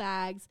those little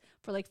bags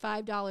for like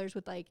 $5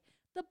 with like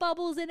the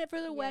bubbles in it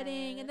for the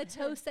wedding and the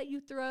toast that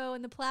you throw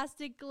and the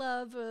plastic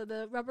glove or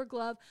the rubber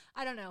glove.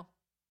 I don't know.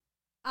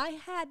 I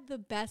had the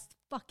best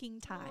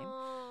fucking time.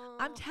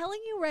 I'm telling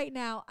you right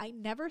now, I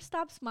never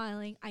stopped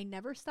smiling. I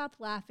never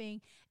stopped laughing.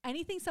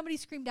 Anything somebody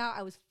screamed out,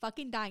 I was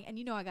fucking dying. And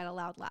you know I got a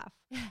loud laugh.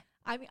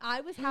 I mean, I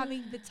was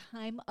having the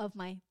time of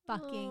my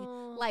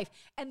fucking life.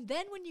 And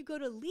then when you go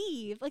to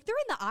leave, like they're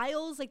in the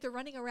aisles, like they're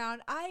running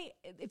around.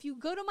 If you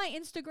go to my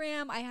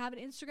Instagram, I have an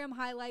Instagram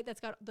highlight that's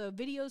got the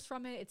videos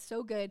from it. It's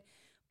so good.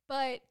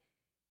 But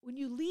when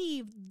you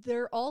leave,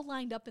 they're all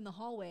lined up in the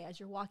hallway as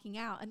you're walking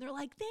out. And they're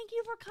like, thank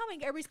you for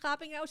coming. Everybody's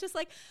clapping. And I was just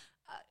like,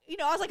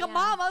 I was like a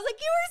mom. I was like,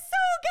 you were so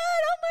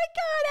good. Oh my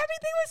God.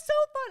 Everything was so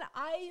fun.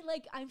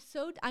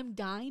 I'm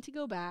dying to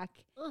go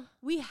back.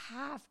 We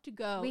have to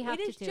go. We have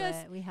to do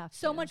it. We have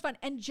so much fun.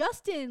 And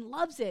Justin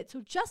loves it.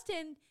 So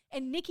Justin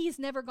and Nikki's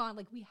never gone.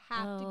 Like we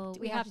have to.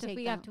 We have to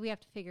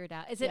figure it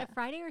out. Is it a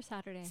Friday or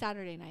Saturday?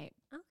 Saturday night.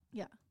 Oh,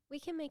 yeah. We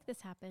can make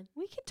this happen.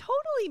 We can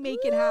totally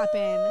make it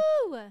happen.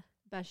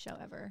 Best show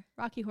ever.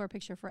 Rocky Horror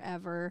Picture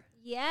Forever.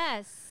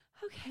 Yes.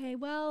 Okay,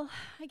 well,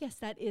 I guess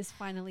that is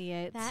finally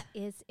it. That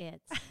is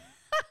it.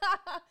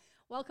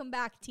 Welcome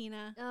back,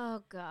 Tina.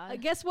 Oh,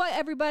 God. Guess what,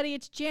 everybody?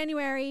 It's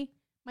January.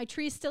 My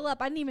tree's still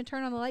up. I didn't even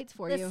turn on the lights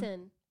for you.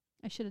 Listen.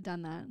 I should have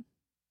done that.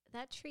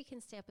 That tree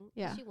can stay up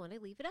if you want to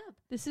leave it up.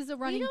 This is a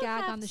running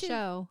gag on the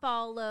show.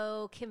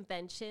 Follow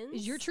conventions.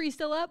 Is your tree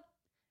still up?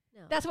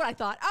 No. That's what I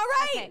thought. All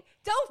right. Okay.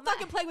 Don't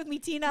fucking play with me,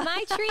 Tina.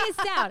 My tree is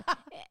down.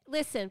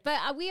 Listen,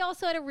 but we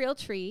also had a real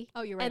tree.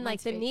 Oh, you're right. And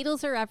like the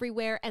needles are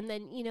everywhere. And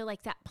then, you know,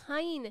 like that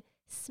pine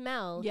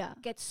smell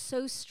gets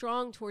so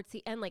strong towards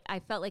the end. Like I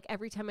felt like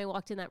every time I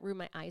walked in that room,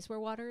 my eyes were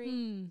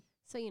watering.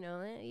 So, you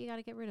know, you got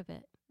to get rid of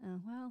it. Oh,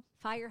 well.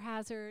 Fire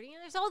hazard. You know,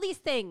 there's all these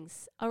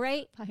things. All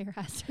right. Fire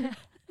hazard.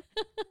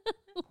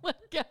 Oh, my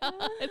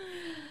God.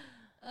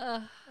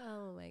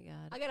 Oh my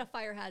God! I got a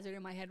fire hazard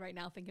in my head right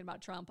now thinking about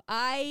Trump.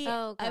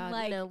 I'm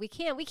like, no, we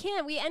can't. We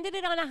ended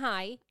it on a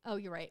high. Oh,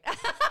 you're right.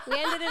 We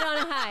ended it on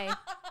a high.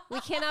 We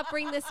cannot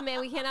bring this man.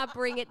 We cannot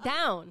bring it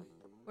down.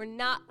 We're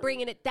not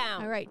bringing it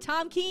down. All right,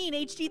 Tom Keene,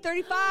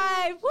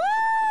 HD35.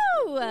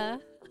 Woo! All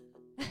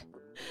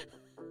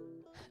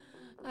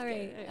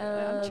right,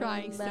 I'm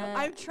trying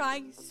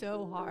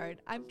so hard.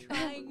 I'm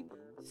trying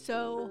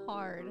so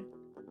hard.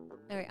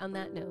 All right. On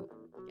that note.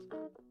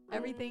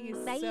 Everything is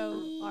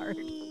so hard.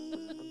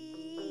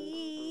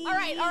 All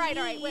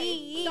right.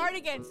 Wait. Start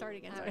again.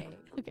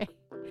 Okay.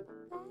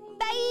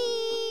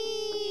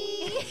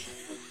 Bye.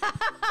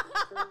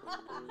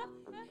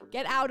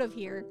 Get out of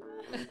here.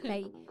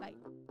 Bye. Bye.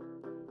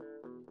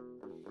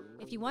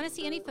 If you want to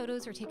see any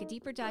photos or take a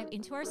deeper dive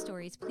into our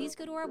stories, please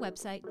go to our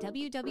website,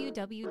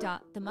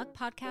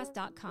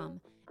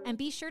 www.themuckpodcast.com. And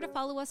be sure to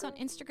follow us on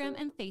Instagram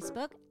and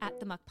Facebook at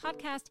The Muck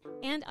Podcast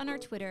and on our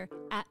Twitter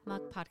at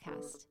Muck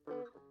Podcast.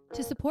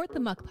 To support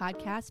the Muck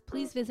Podcast,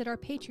 please visit our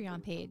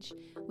Patreon page.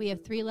 We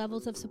have 3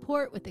 levels of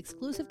support with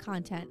exclusive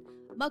content: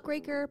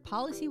 Muckraker,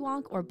 Policy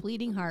Wonk, or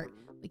Bleeding Heart.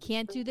 We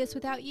can't do this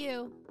without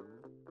you.